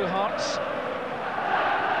to Hearts.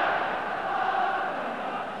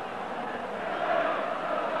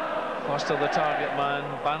 Foster the target man,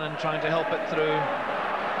 Bannon trying to help it through.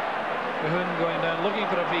 Cahoon going down looking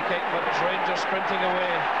for a free kick, but it's Rangers sprinting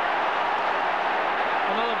away.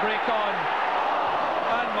 Another break on,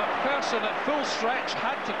 and McPherson at full stretch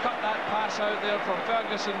had to cut that pass out there from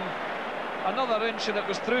Ferguson. Another inch and it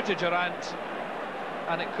was through to Durrant,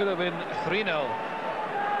 and it could have been 3-0.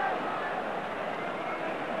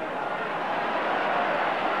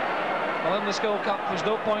 Well, in the Skill Cup, there's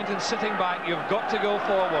no point in sitting back. You've got to go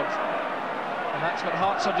forward, and that's what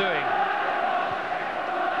Hearts are doing.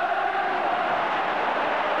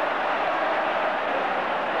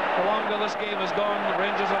 The longer this game has gone, the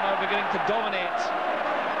Rangers are now beginning to dominate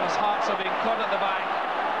as Hearts are being caught at the back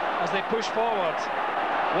as they push forward.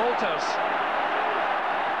 Walters,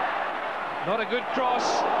 not a good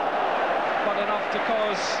cross, but enough to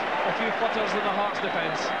cause a few flutters in the Hearts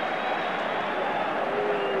defence.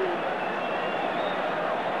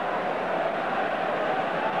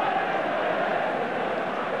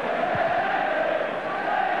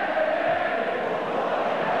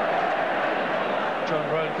 John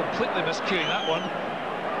Brown completely miscuing that one.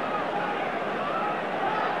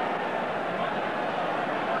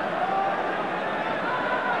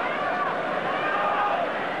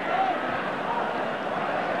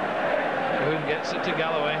 Cahoon gets it to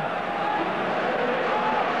Galloway.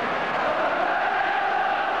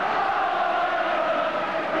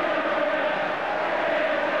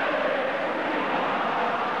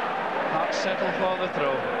 Hearts settle for the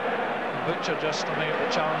throw. Butcher just coming at the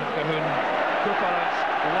challenge of Cahoon. Cooper,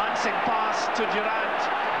 lancing pass to Durrant.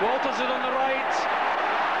 Walters is on the right.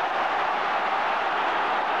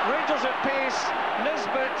 Rangers at pace.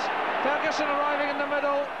 Nisbet, Ferguson arriving in the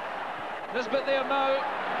middle. Nisbet there now.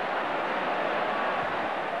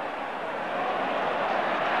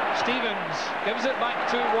 Stevens gives it back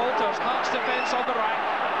to Walters. Hearts defence on the rack.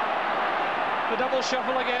 The double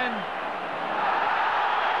shuffle again.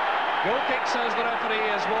 Goal kick, says the referee,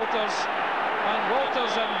 as Walters. And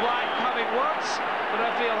Walters and Black having words. The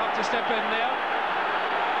referee will have to step in there.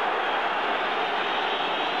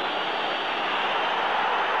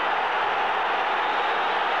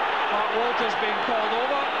 Mark Walters being called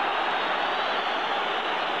over.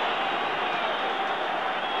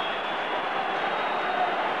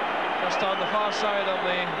 Just on the far side of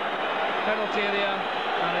the penalty area,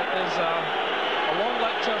 and it is a long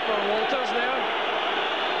lecture for Walters there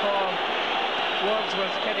for words with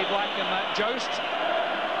Kenny Black in that joust.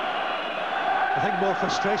 I think more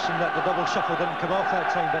frustration that the double shuffle didn't come off that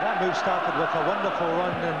time, but that move started with a wonderful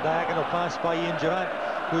run and diagonal pass by Ian Durrant,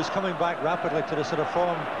 who's coming back rapidly to the sort of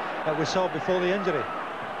form that we saw before the injury.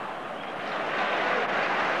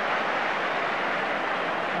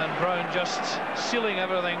 And Brown just sealing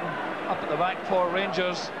everything up at the back for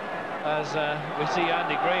Rangers as we see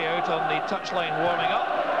Andy Gray out on the touchline warming up.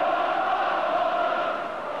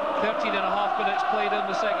 13.5 minutes played in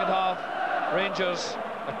the second half. Rangers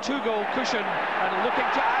a 2-goal cushion and looking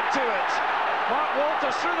to add to it. Mark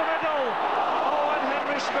Walters through the middle. Oh, and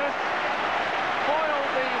Henry Smith foiled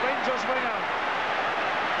the Rangers winger.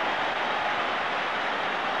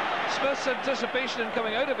 Smith's anticipation in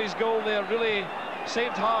coming out of his goal there really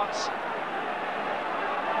saved Hearts.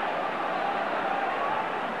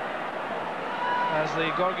 As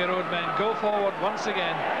the Gorgie Road men go forward once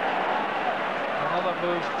again. Another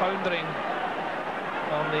move foundering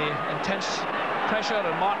on the intense pressure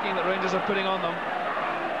and marking that Rangers are putting on them.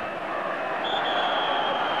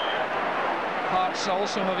 Hearts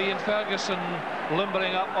also have Ian Ferguson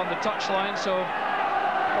limbering up on the touchline, so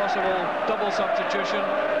possible double substitution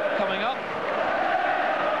coming up.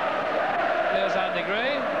 There's Andy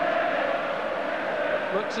Gray.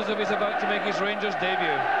 Looks as if he's about to make his Rangers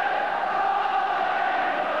debut.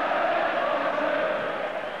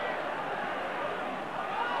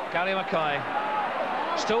 Gary Mackay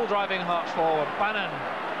still driving Hearts forward. Bannon,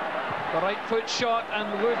 the right foot shot,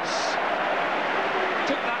 and Woods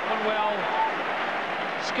took that one well,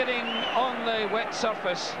 skidding on the wet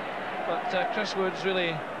surface, but Chris Woods really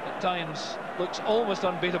at times looks almost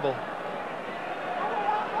unbeatable.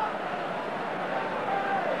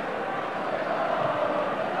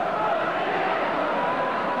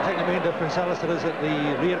 I think the main difference, Alistair, is that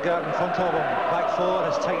the rear guard in front of him, back four,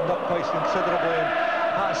 has tightened up quite considerably, and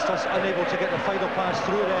Hearts just unable to get the final pass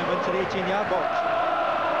through them into the 18-yard box.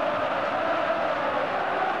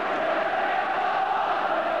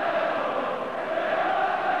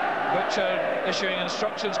 Butcher issuing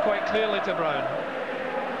instructions quite clearly to Brown.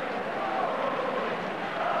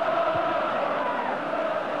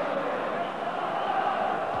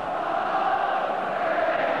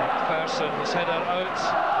 Thompson's header out.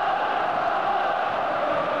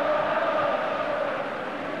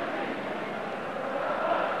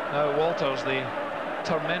 Now Walters, the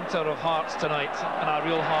tormentor of Hearts tonight, and a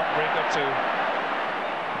real heartbreaker too.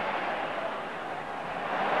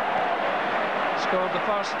 Scored the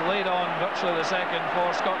first, laid on virtually the second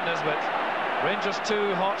for Scott Nisbet. Rangers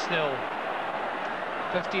 2, Hearts 0.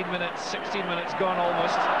 15 minutes, 16 minutes gone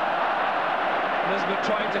almost. Nisbet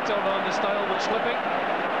trying to turn on the style but slipping.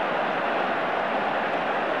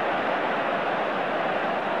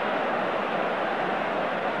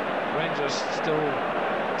 Rangers still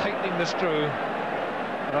tightening the screw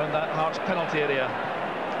around that Hearts penalty area.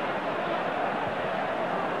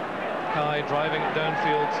 Kai driving it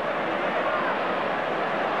downfield.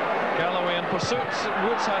 Galloway in pursuit.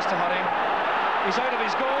 Woods has to hurry. He's out of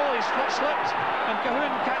his goal, his foot slipped, and Kahun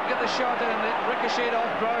can't get the shot in, it ricocheted off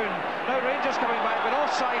Brown. Now Rangers coming back, but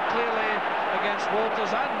offside clearly against Walters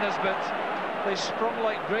and Nisbet. They sprung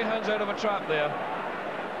like greyhounds out of a trap there.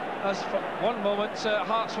 As for one moment,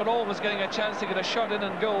 Hearts were always getting a chance to get a shot in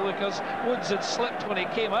and goal because Woods had slipped when he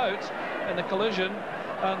came out in the collision,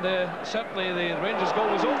 and certainly the Rangers goal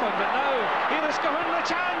was open, but now here is Kahun the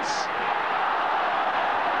chance!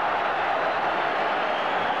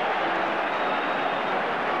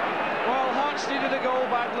 Needed a goal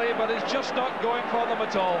badly, but it's just not going for them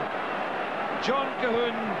at all. John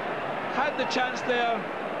Kahun had the chance there.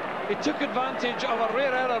 He took advantage of a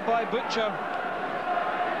rare error by Butcher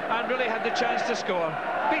and really had the chance to score.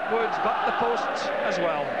 Beat Woods, but the posts as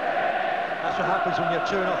well. That's what happens when you're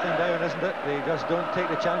 2-0 down, isn't it? They just don't take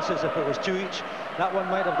the chances. If it was 2 each, that one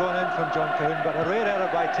might have gone in from John Kahun, but a rare error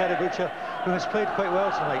by Terry Butcher, who has played quite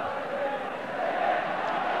well tonight.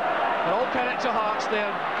 And all credit to Hearts, they're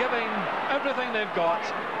giving everything they've got.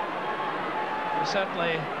 And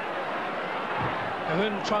certainly,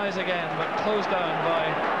 Kahun tries again, but closed down by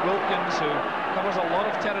Wilkins, who covers a lot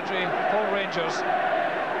of territory for Rangers.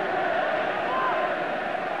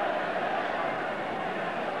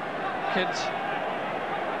 Kidd.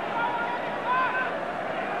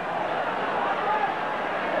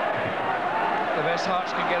 The best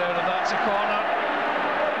Hearts can get out of that's a corner.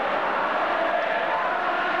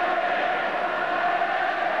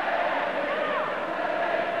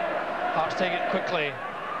 Hearts take it quickly.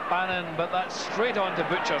 Bannon, but that's straight on to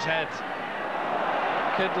Butcher's head.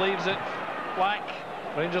 Kidd leaves it. Black.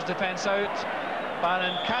 Rangers defence out.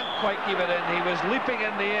 Bannon can't quite keep it in. He was leaping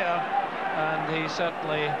in the air, and he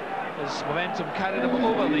certainly, his momentum carried him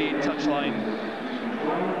over the touchline.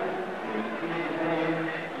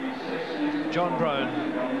 John Brown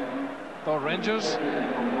for Rangers.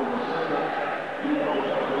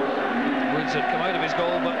 Woods had come out of his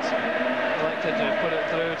goal, but elected to put it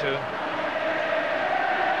through to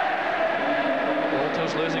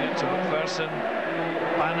Walters, losing it to McPherson.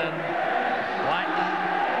 Bannon, Black,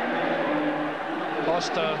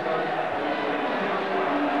 Foster,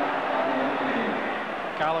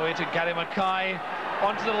 Galloway to Gary Mackay,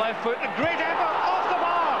 onto the left foot, a great effort off the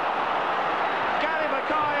bar. Gary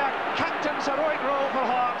Mackay, a captain's heroic role for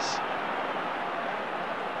Hearts.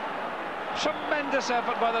 Tremendous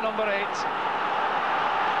effort by the number 8.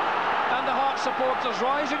 And the Hearts supporters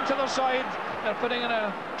rising to their side. They're putting in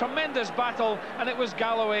a tremendous battle, and it was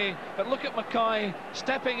Galloway. But look at Mackay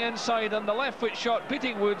stepping inside, and the left foot shot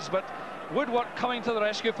beating Woods, but Woodward coming to the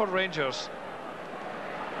rescue for Rangers.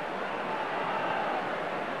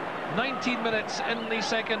 19 minutes in the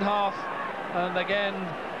second half, and again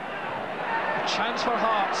a chance for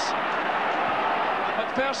Hearts.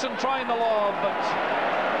 McPherson trying the lob,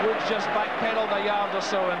 but Woods just backpedaled a yard or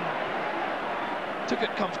so and took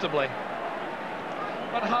it comfortably.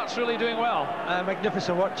 But Hearts really doing well.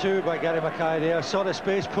 Magnificent work too by Gary Mackay there. Saw the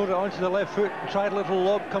space, pulled it onto the left foot, and tried a little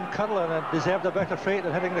lob come curling, and deserved a better fate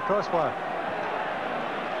than hitting the crossbar.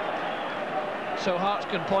 So Hearts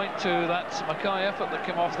can point to that Mackay effort that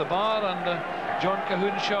came off the bar, and John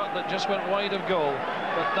Kahun shot that just went wide of goal.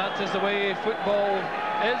 But that is the way football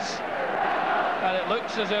is, and it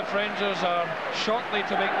looks as if Rangers are shortly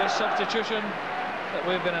to make this substitution that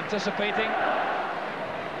we've been anticipating.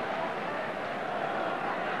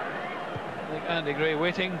 I think Andy Gray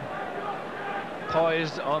waiting,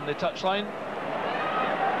 poised on the touchline.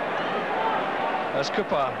 As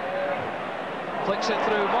Cooper flicks it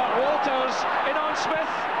through. Mark Walters in on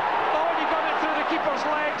Smith. Oh, and he got it through the keeper's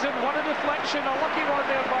legs, and what a deflection, a lucky one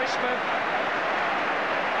there by Smith.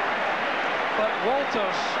 But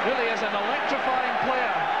Walters really is an electrifying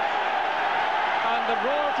player, and the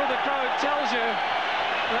roar from the crowd tells you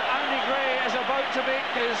that Andy Gray is about to make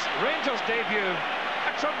his Rangers debut.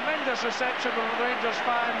 A tremendous reception from Rangers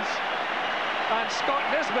fans. And Scott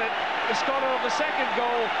Nisbet, the scorer of the second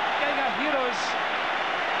goal, getting a hero's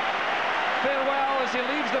farewell as he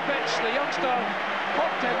leaves the pitch. The youngster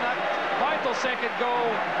popped in that vital second goal.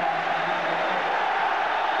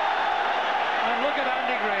 And look at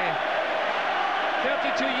Andy Gray,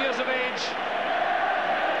 32 years of age.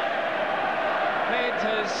 Made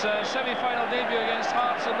his semi-final debut against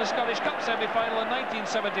Hearts in the Scottish Cup semi-final in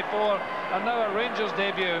 1974, and now a Rangers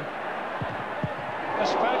debut.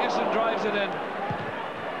 As Ferguson drives it in.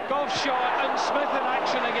 Golf shot, and Smith in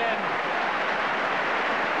action again.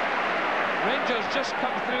 Rangers just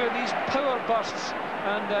come through in these power bursts,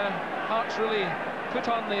 and Hearts really put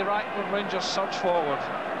on the rack when Rangers surge forward.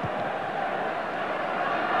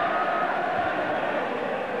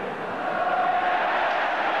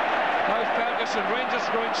 Ferguson, Rangers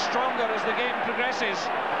growing stronger as the game progresses.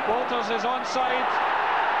 Walters is onside.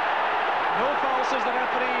 No foul, says the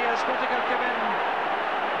referee, as Whittaker came in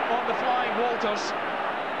on the flying Walters.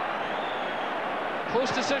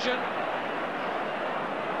 Close decision.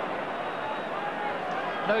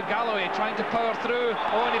 Now Galloway trying to power through.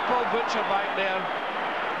 Oh, and he pulled Butcher back there.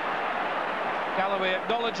 Galloway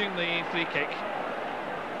acknowledging the free kick.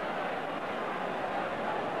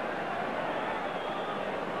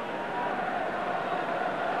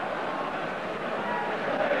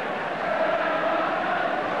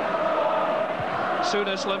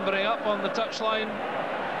 Souness limbering up on the touchline.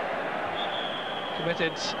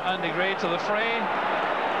 Committed Andy Gray to the fray.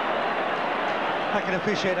 I can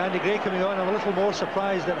appreciate Andy Gray coming on. I'm a little more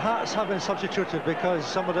surprised that Hearts have been substituted, because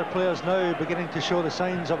some of their players now beginning to show the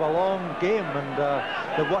signs of a long game, and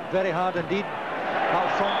they've worked very hard indeed. Up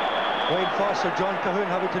front, Wayne Foster, John Cahoon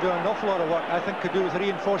having to do an awful lot of work, I think, could do with the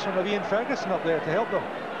reinforcement of Ian Ferguson up there to help them.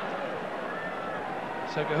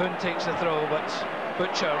 So Cahoon takes the throw, but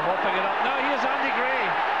Butcher mopping it up. Now here's Andy Gray.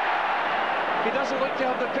 He doesn't look to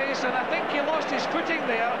have the pace, and I think he lost his footing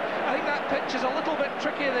there. I think that pitch is a little bit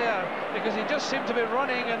tricky there, because he just seemed to be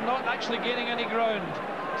running and not actually gaining any ground.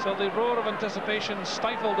 So the roar of anticipation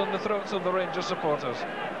stifled in the throats of the Rangers supporters.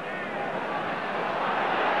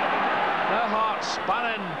 Now Hearts,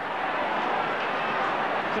 Bannon.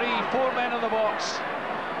 3-4 men in the box.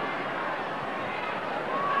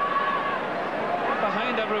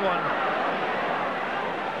 Behind everyone.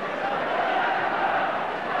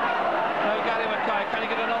 Gary Mackay, can he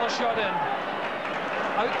get another shot in?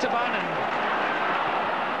 Out to Bannon.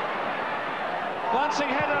 Lancing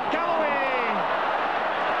header, Galloway!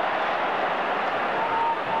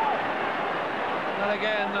 And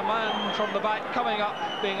again, the man from the back coming up,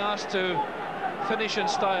 being asked to finish in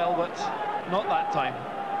style, but not that time.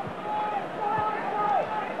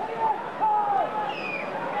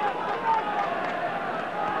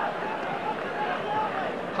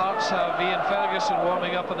 Hearts have Ian Ferguson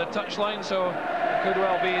warming up on the touchline, so it could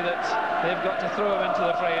well be that they've got to throw him into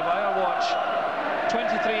the fray. By our watch,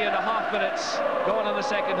 23.5 minutes gone in the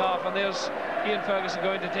second half, and there's Ian Ferguson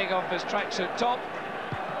going to take off his tracksuit top.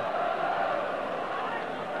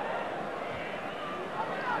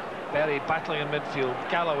 Berry battling in midfield,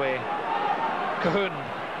 Galloway, Cahoon.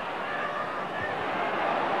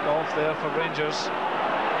 Golf there for Rangers.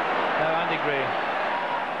 Now Andy Gray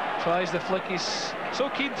tries the flick. He's so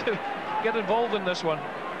keen to get involved in this one.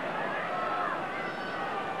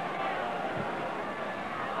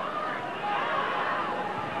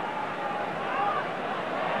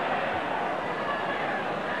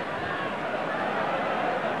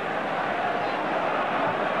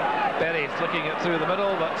 Berry flicking it through the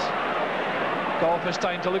middle, but Golf is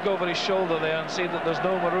time to look over his shoulder there and see that there's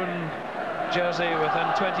no maroon jersey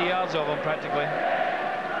within 20 yards of him practically.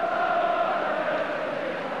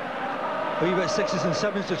 We've got sixes and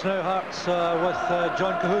sevens just now, Hearts, with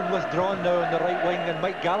John Cahoon withdrawn now on the right wing and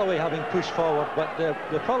Mike Galloway having pushed forward. But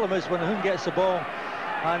the problem is when Cahoon gets the ball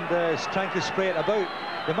and is trying to spray it about,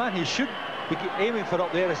 the man he should be aiming for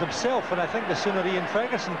up there is himself, and I think the sooner Ian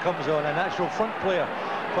Ferguson comes on, a natural front player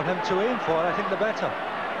for him to aim for, I think the better.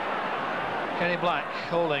 Kenny Black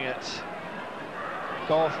holding it.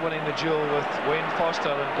 Golf winning the duel with Wayne Foster,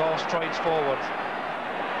 and Golf strides forward.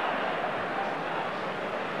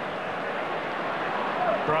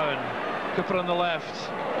 Brown, Cooper on the left,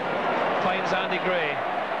 finds Andy Gray.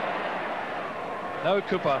 Now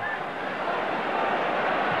Cooper.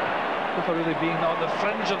 Cooper really being on the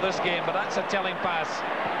fringe of this game, but that's a telling pass.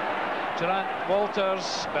 Durant,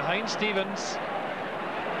 Walters, behind Stevens.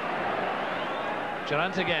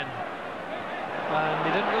 Durant again. And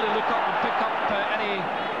he didn't really look up and pick up any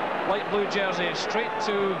light blue jersey. Straight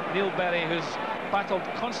to Neil Berry, who's battled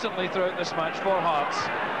constantly throughout this match for Hearts.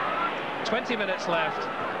 20 minutes left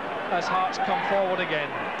as Hearts come forward again.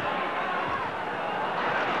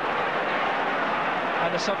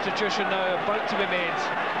 And a substitution now about to be made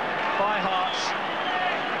by Hearts.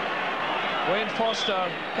 Wayne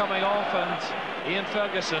Foster coming off, and Ian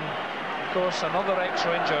Ferguson, of course, another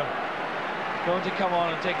ex-Ranger, going to come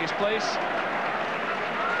on and take his place.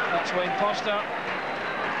 That's Wayne Foster.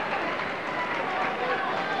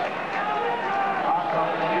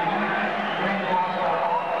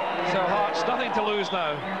 So Hearts, nothing to lose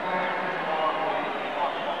now.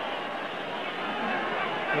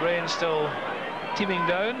 The rain still teeming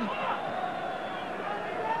down.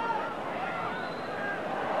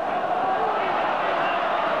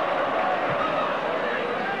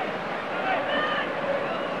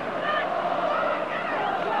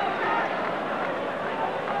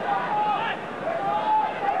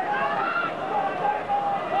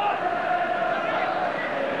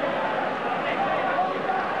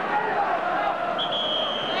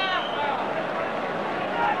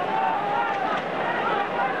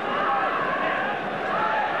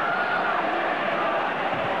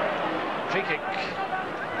 Free kick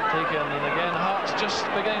taken, and again Hearts just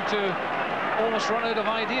beginning to almost run out of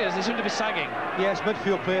ideas. They seem to be sagging. Yes,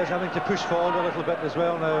 midfield players having to push forward a little bit as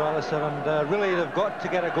well now, Alistair, and really they've got to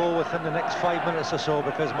get a goal within the next 5 minutes or so,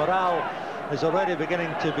 because morale is already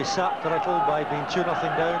beginning to be sapped a little by being 2-0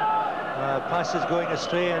 down. Passes going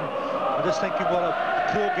astray, and I'm just thinking what a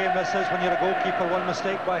cruel game this is when you're a goalkeeper. One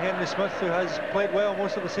mistake by Henry Smith, who has played well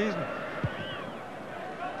most of the season.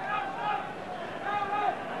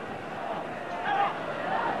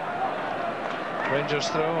 Rangers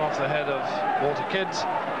throw off the head of Walter Kidd, the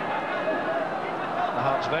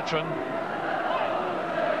Hearts veteran.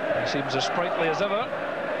 He seems as sprightly as ever.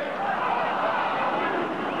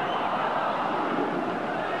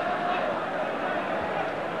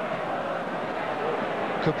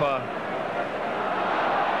 Cooper,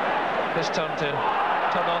 his turn to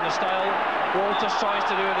turn on the style. Walters tries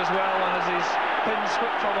to do it as well, and as his pin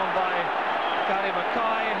swept from him by Gary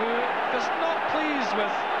Mackay, who is not pleased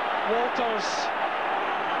with Walters.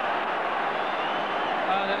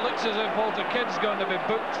 And it looks as if Walter Kidd's going to be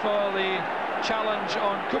booked for the challenge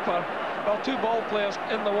on Cooper. Well, two ball players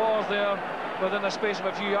in the wars there within a space of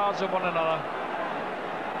a few yards of one another.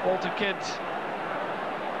 Walter Kidd,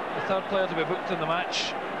 the third player to be booked in the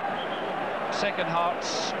match. Second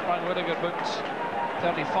Hearts, Frank Whittaker booked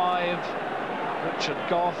 35. Richard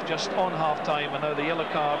Gough just on half-time, and now the yellow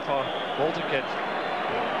card for Walter Kidd.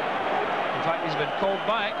 In fact, he's been called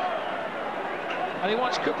back, and he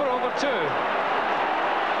wants Cooper over too.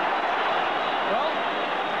 Well,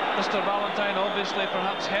 Mr. Valentine obviously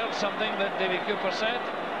perhaps heard something that Davy Cooper said.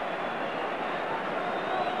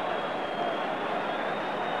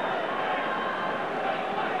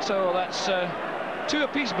 So that's 2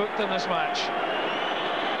 apiece booked in this match.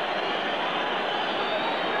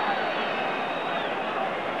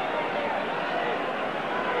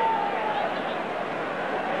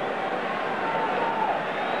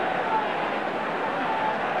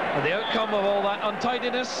 And the outcome of all that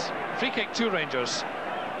untidiness, free kick to Rangers.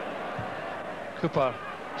 Cooper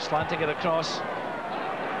slanting it across.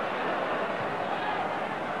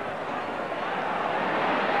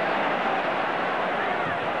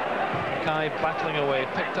 Kai battling away,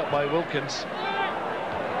 picked up by Wilkins.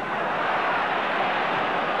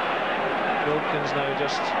 Wilkins now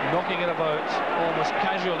just knocking it about, almost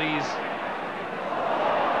casual ease.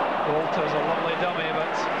 Walter's a lovely dummy,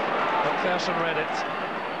 but McPherson read it.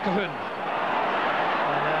 Cahoon.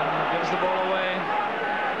 And then gives the ball away.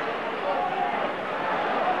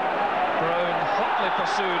 Brown hotly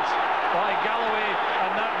pursued by Galloway,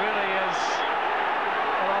 and that really is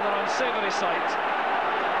a rather unsavoury sight.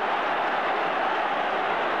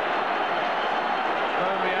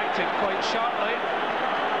 Brown reacted quite sharply.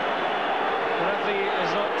 The referee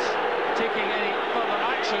is not taking any further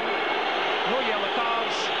action. No yellow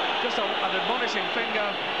cards, just an admonishing finger,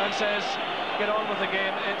 and says, get on with the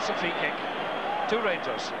game, it's a free kick to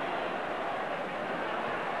Rangers.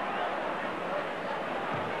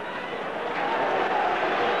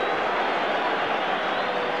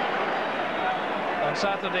 On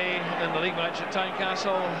Saturday in the league match at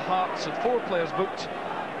Tynecastle, Hearts had 4 players booked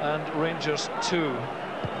and Rangers 2.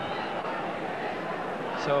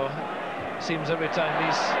 So seems every time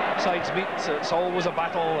these sides meet, it's always a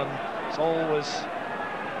battle, and it's always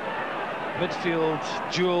midfield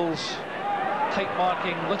duels, tight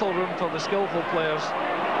marking, little room for the skillful players.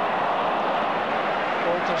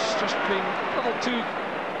 Walters just being a little too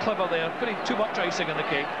clever there, putting too much icing on the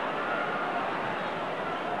cake.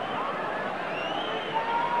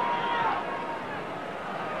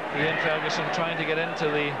 Ian Ferguson trying to get into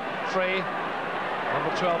the fray.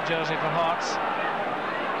 Number 12 jersey for Hearts.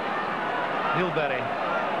 Neil Berry.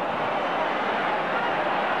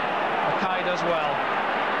 as well.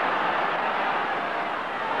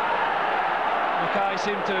 Mackay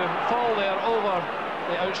seemed to fall there over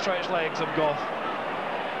the outstretched legs of Gough.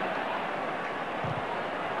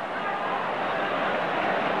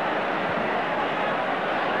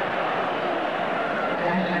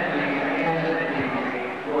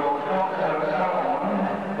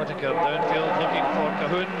 Whittaker downfield looking for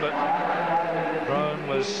Cahoon, but Brown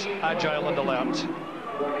was agile and alert.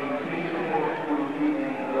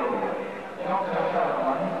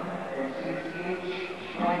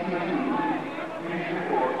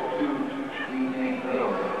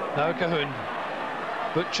 Now Cahoon,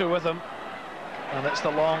 Butcher with him, and it's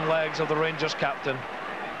the long legs of the Rangers captain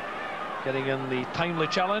getting in the timely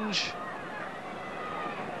challenge.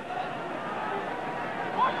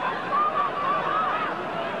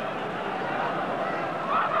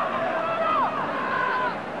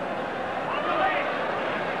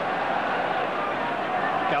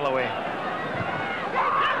 Galloway.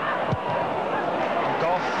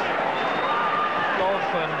 Gough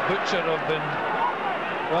and Butcher have been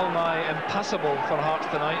well nigh impassable for Hearts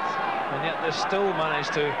tonight, and yet they still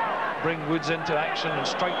managed to bring Woods into action and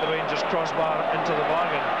strike the Rangers crossbar into the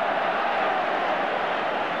bargain.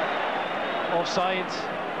 Offside.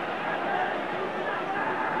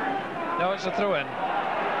 Now it's a throw-in.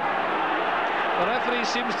 The referee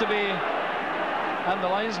seems to be, and the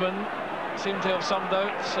linesman seem to have some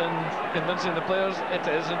doubts in convincing the players it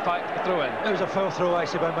is in fact a throw-in. It was a foul throw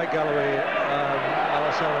actually by Mike Galloway,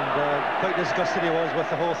 Alistair, and quite disgusted he was with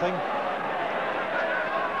the whole thing.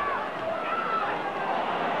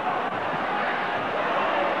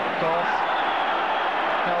 Gough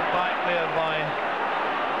held back there by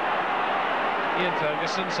Ian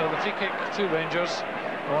Ferguson, so the free kick to Rangers,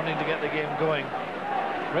 wanting to get the game going.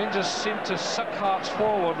 Rangers seem to suck Hearts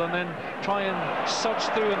forward and then try and surge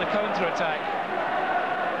through in the counter-attack.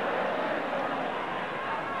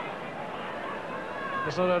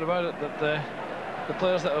 There's no doubt about it that the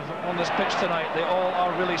players that are on this pitch tonight, they all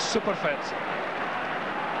are really super fit.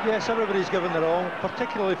 Yes, everybody's given their all,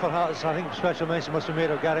 particularly for Hearts. I think special mention must be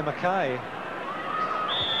made of Gary Mackay.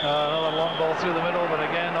 Another long ball through the middle, but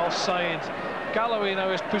again offside. Galloway now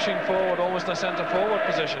is pushing forward, almost a centre-forward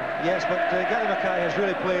position. Yes, but Gary Mackay has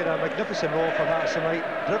really played a magnificent role for Hearts tonight,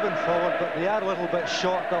 driven forward, but they are a little bit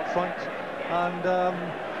short up front, and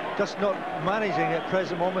just not managing at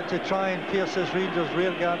present moment to try and pierce this Rangers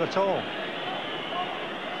rear guard at all.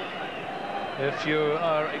 If you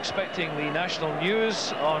are expecting the national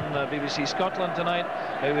news on BBC Scotland tonight,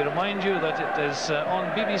 I will remind you that it is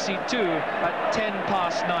on BBC 2 at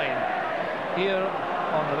 9:10. Here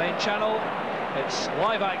on the main channel, it's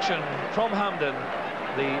live action from Hampden,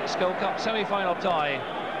 the Skull Cup semi-final tie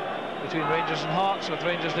between Rangers and Hearts, with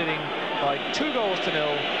Rangers leading by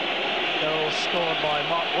 2-0. Goals scored by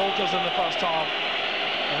Mark Walters in the first half,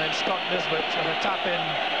 and then Scott Nisbet with a tap-in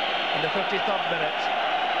the 53rd minute.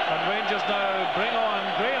 And Rangers now bring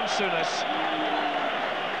on Graham Souness,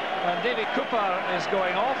 and Davy Cooper is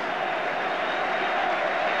going off.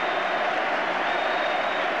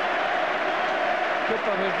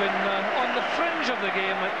 Cooper, who's been on the fringe of the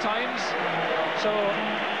game at times, so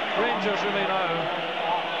Rangers really now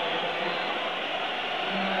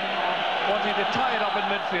wanting to tie it up in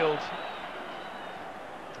midfield.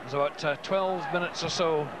 There's about 12 minutes or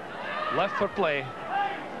so left for play.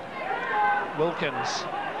 Wilkins.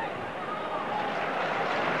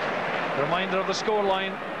 Reminder of the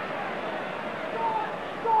scoreline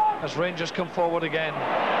as Rangers come forward again.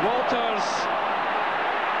 Walters.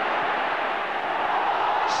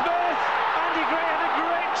 Smith. Andy Gray had a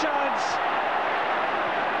great chance.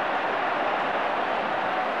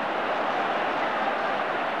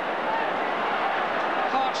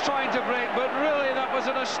 Hearts trying to break, but really that was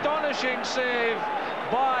an astonishing save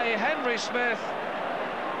by Henry Smith.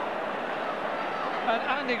 And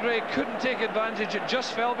Andy Gray couldn't take advantage, it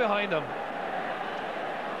just fell behind him.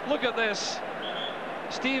 Look at this.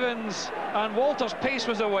 Stevens and Walters' pace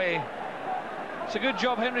was away. It's a good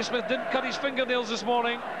job Henry Smith didn't cut his fingernails this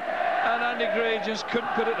morning, and Andy Gray just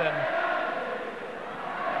couldn't put it in.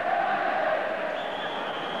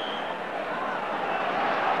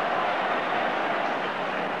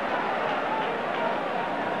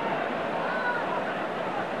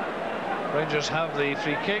 Rangers have the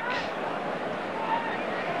free kick.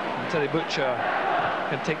 Terry Butcher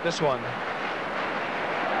can take this one.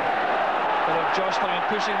 Bit of jostling and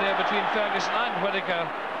pushing there between Ferguson and Whittaker.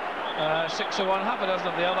 6 of one, half a dozen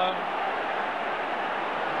of the other.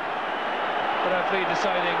 The referee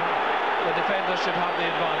deciding the defenders should have the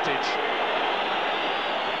advantage.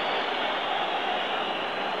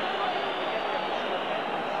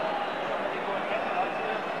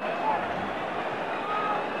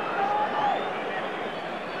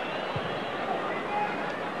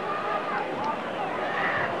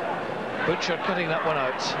 Butcher cutting that one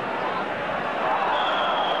out.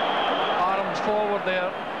 Arms forward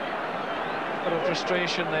there. Bit of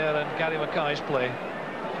frustration there in Gary Mackay's play.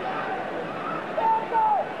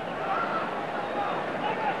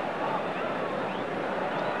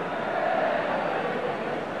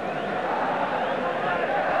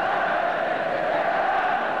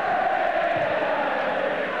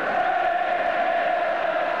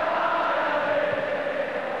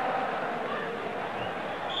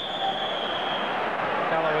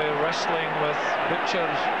 Wrestling with Butcher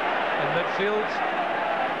in midfield.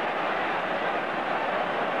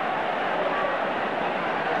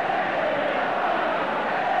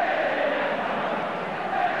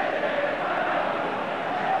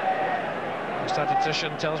 The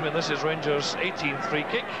statistician tells me this is Rangers' 18th free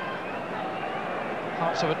kick.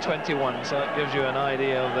 Hearts have a 21, so that gives you an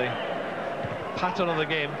idea of the pattern of the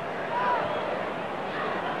game.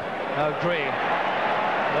 Now Gray,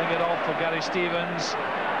 laying it off for Gary Stevens.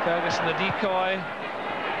 Ferguson the decoy.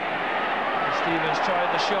 And Stevens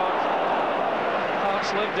tried the shot.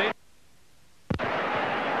 Hearts lived it.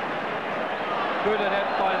 Good at it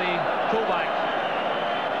by the fullback.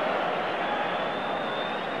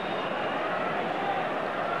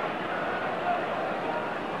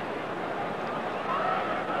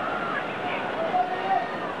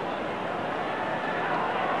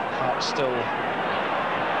 Hearts still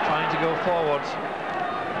trying to go forward.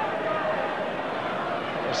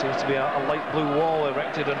 There seems to be a light blue wall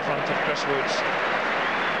erected in front of Chris Woods.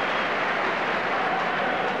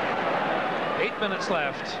 8 minutes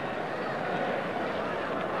left.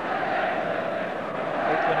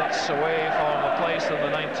 8 minutes away from a place in the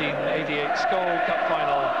 1988 Skull Cup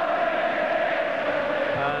final.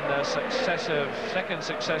 And a second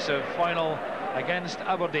successive final against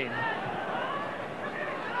Aberdeen.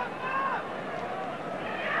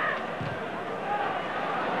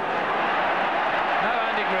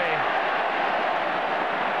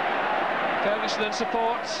 Ferguson in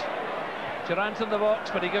support. Durant in the box,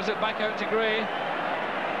 but he gives it back out to Gray.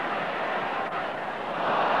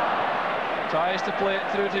 Tries to play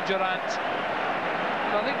it through to Durant.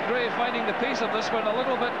 I think Gray finding the pace of this one a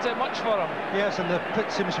little bit much for him. Yes, and the pitch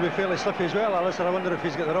seems to be fairly slippy as well, Alistair. I wonder if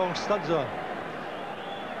he's got the wrong studs on.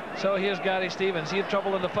 So here's Gary Stevens. He had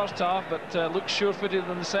trouble in the first half, but looks sure-footed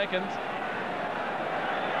in the second.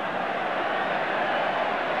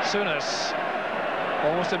 Souness,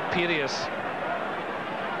 almost imperious.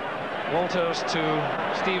 Walters to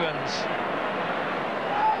Stevens.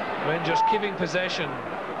 Rangers keeping possession.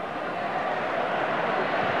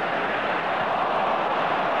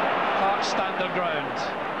 Hearts stand their ground.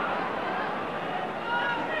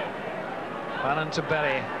 Bannon to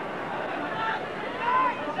Berry.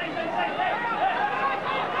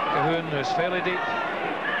 Cahoon, who's fairly deep.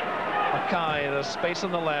 Mackay, there's space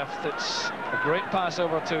on the left. It's a great pass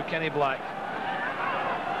over to Kenny Black.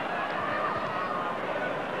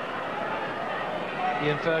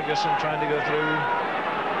 Ian Ferguson trying to go through,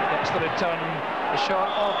 gets the return, the shot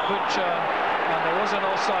off Butcher, and there was an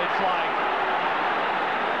offside flag.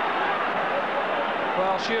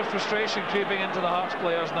 Well, sheer frustration creeping into the Hearts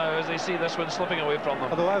players now as they see this one slipping away from them.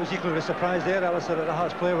 Although I was equally surprised there, Alistair, that the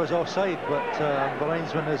Hearts player was offside, but the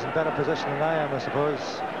linesman is in better position than I am, I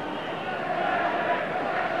suppose.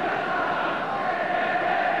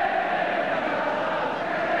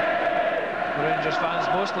 Rangers fans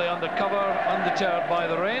mostly undercover, undeterred by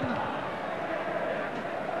the rain.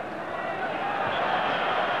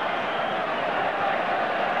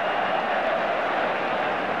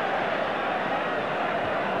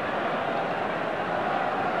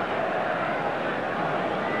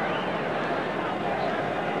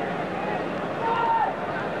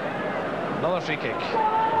 Another free kick.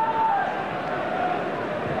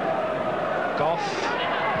 Gough.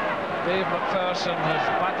 Dave McPherson has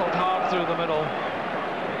battled hard through the middle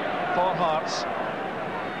for Hearts.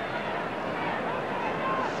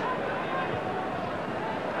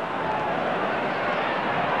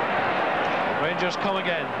 Rangers come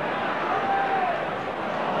again.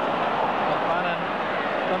 Bannon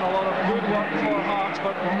done a lot of good work for Hearts,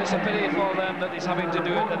 but it's a pity for them that he's having to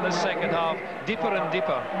do it in this second half, deeper and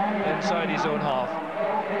deeper inside his own half.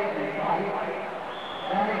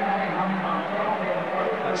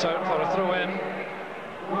 That's out for a throw-in.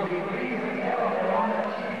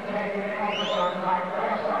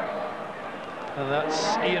 And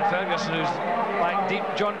that's Ian Ferguson, who's back deep.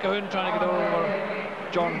 John Cahoon trying to get over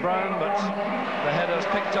John Brown, but the header's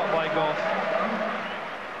picked up by Gough.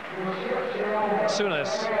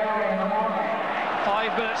 Souness.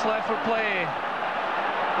 5 minutes left for play.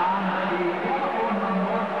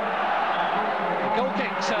 Goal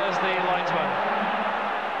kick, says the linesman.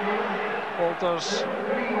 Walters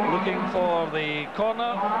looking for the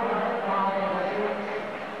corner.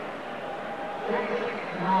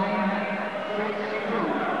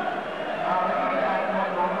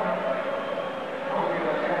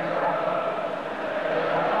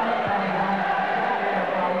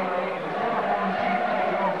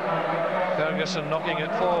 Ferguson knocking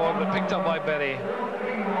it forward, but picked up by Berry.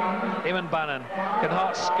 Eamon Bannon. Can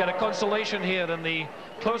Hearts get a consolation here in the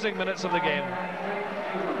closing minutes of the game?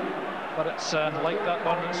 But it's like that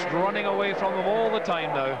one, it's running away from them all the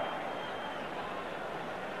time now.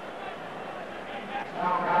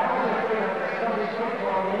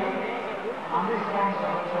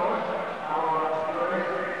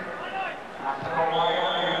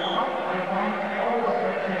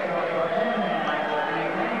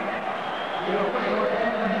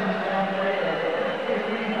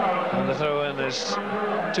 And the throw in is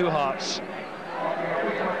to Hearts.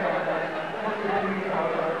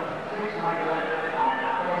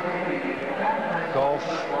 Golf.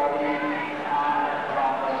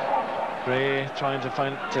 Gray trying to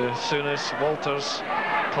find to Souness. Walters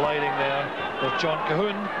colliding there with John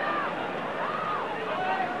Cahoon.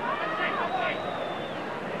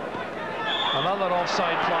 Another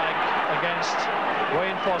offside flag against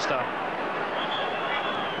Wayne Foster.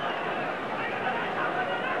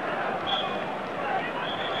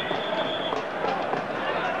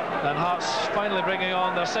 And Hearts finally bringing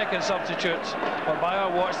on their second substitute, but by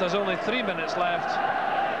our watch there's only 3 minutes left,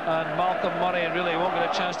 and Malcolm Murray really won't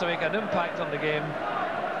get a chance to make an impact on the game.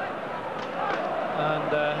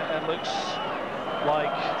 And it looks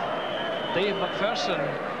like Dave McPherson,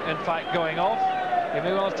 in fact, going off. He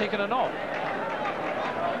may well have taken a knock.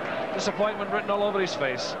 Disappointment written all over his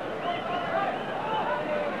face.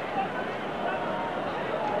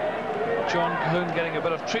 John Cahoon getting a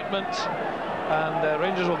bit of treatment, and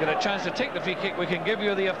Rangers will get a chance to take the free kick. We can give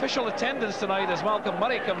you the official attendance tonight as Malcolm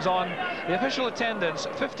Murray comes on. The official attendance,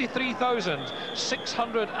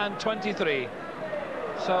 53,623.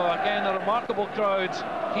 So again, a remarkable crowd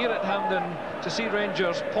here at Hampden to see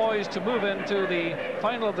Rangers poised to move into the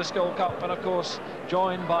final of the Skull Cup, and of course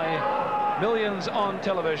joined by millions on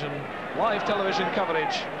television, live television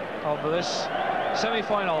coverage of this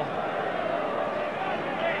semi-final.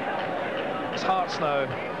 It's Hearts now.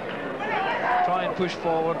 Try and push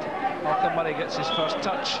forward. Malcolm Murray gets his first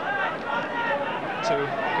touch to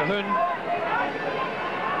Cahoon.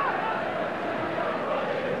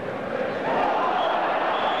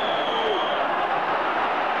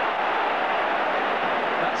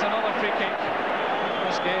 That's another free kick.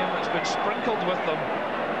 This game has been sprinkled with them.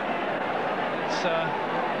 It's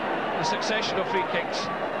a succession of free kicks.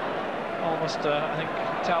 Almost, I think,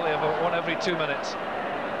 tally of one every 2 minutes.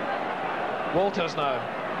 Walters now.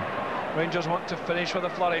 Rangers want to finish with a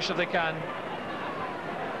flourish if they can.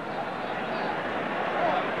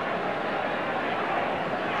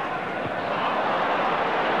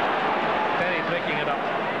 Berry breaking it up.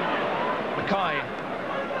 Mackay.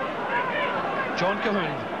 John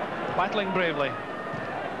Cahoon battling bravely.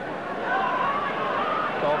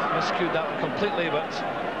 Goff miscued that one completely, but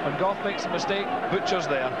when Goff makes a mistake, Butcher's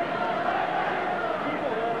there.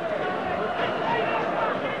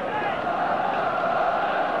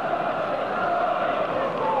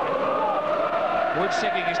 Woods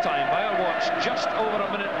taking his time. By our watch, just over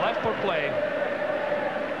a minute left for play.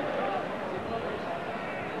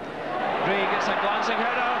 Gray gets a glancing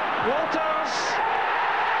header. Walters!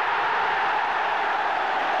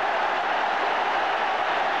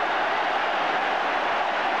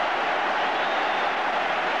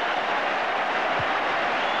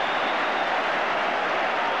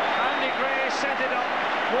 Andy Gray set it up.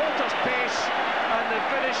 Walters' pace, and the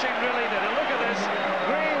finishing really did it. Look at this.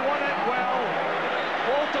 Gray won it well.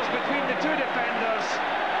 Walters between the two defenders.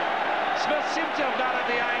 Smith seemed to have got at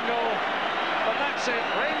the angle, but that's it.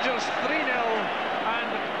 Rangers 3-0, and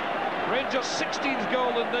Rangers' 16th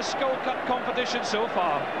goal in this Skull Cup competition so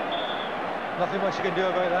far. Nothing much you can do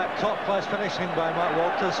about that. Top-class finishing by Mark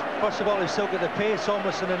Walters. First of all, he's still got the pace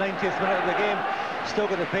almost in the 90th minute of the game. Still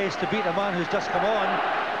got the pace to beat a man who's just come on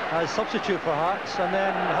as substitute for Hearts, and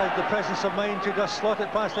then has the presence of mind to just slot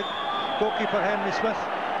it past the goalkeeper Henry Smith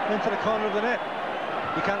into the corner of the net.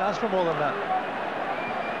 You can't ask for more than that.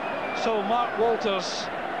 So Mark Walters,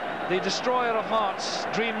 the destroyer of Hearts'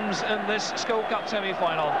 dreams in this Skull Cup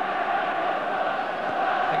semi-final.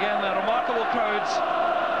 Again, the remarkable crowds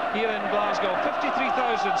here in Glasgow,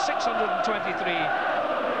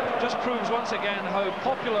 53,623. Just proves once again how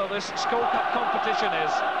popular this Skull Cup competition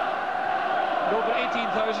is. Over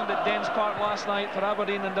 18,000 at Dens Park last night for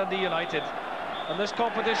Aberdeen and Dundee United. And this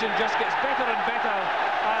competition just gets better and better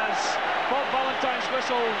as Bob Valentine's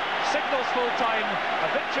whistle signals full-time. A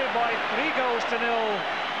victory by 3-0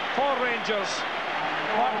 for Rangers.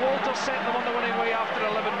 Mark Walters sent them on the winning way after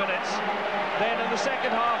 11 minutes. Then in the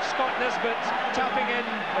second half, Scott Nisbet tapping in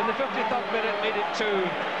the 53rd minute made it 2.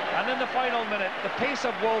 And in the final minute, the pace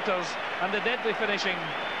of Walters and the deadly finishing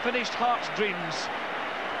finished Hearts' dreams.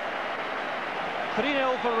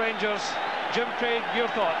 3-0 for Rangers. Jim Craig,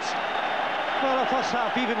 your thoughts? Well, the first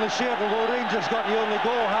half evenly shared, although Rangers got the only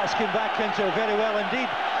goal. Hearts came back into it very well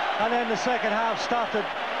indeed. And then the second half started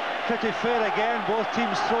pretty fair again, both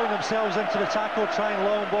teams throwing themselves into the tackle, trying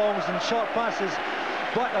long balls and short passes.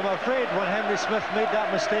 But I'm afraid when Henry Smith made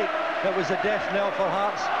that mistake, it was a death knell for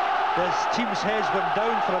Hearts. The team's heads went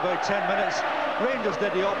down for about 10 minutes. Rangers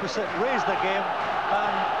did the opposite, raised the game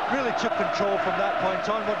and really took control from that point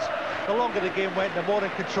onwards. The longer the game went, the more in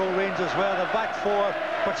control Rangers were. The back four,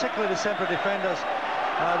 particularly the centre defenders,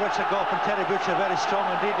 Richard Gough and Terry Butcher, very strong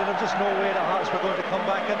indeed, and there's just no way that Hearts were going to come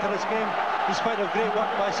back into this game, in spite of great work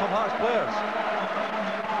by some Hearts players.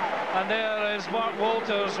 And there is Mark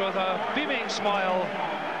Walters with a beaming smile.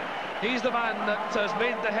 He's the man that has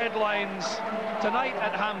made the headlines tonight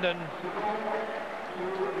at Hampden.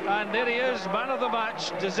 And there he is, man of the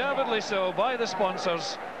match, deservedly so by the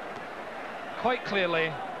sponsors. Quite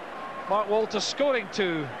clearly, Mark Walters scoring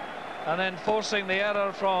 2 and then forcing the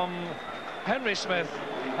error from Henry Smith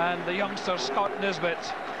and the youngster Scott Nisbet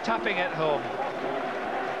tapping it home.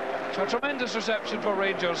 So a tremendous reception for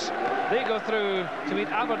Rangers. They go through to meet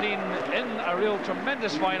Aberdeen in a real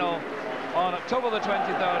tremendous final on October the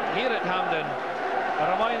 23rd here at Hampden.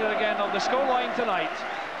 A reminder again of the scoreline tonight.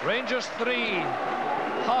 Rangers 3,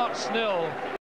 Hearts 0.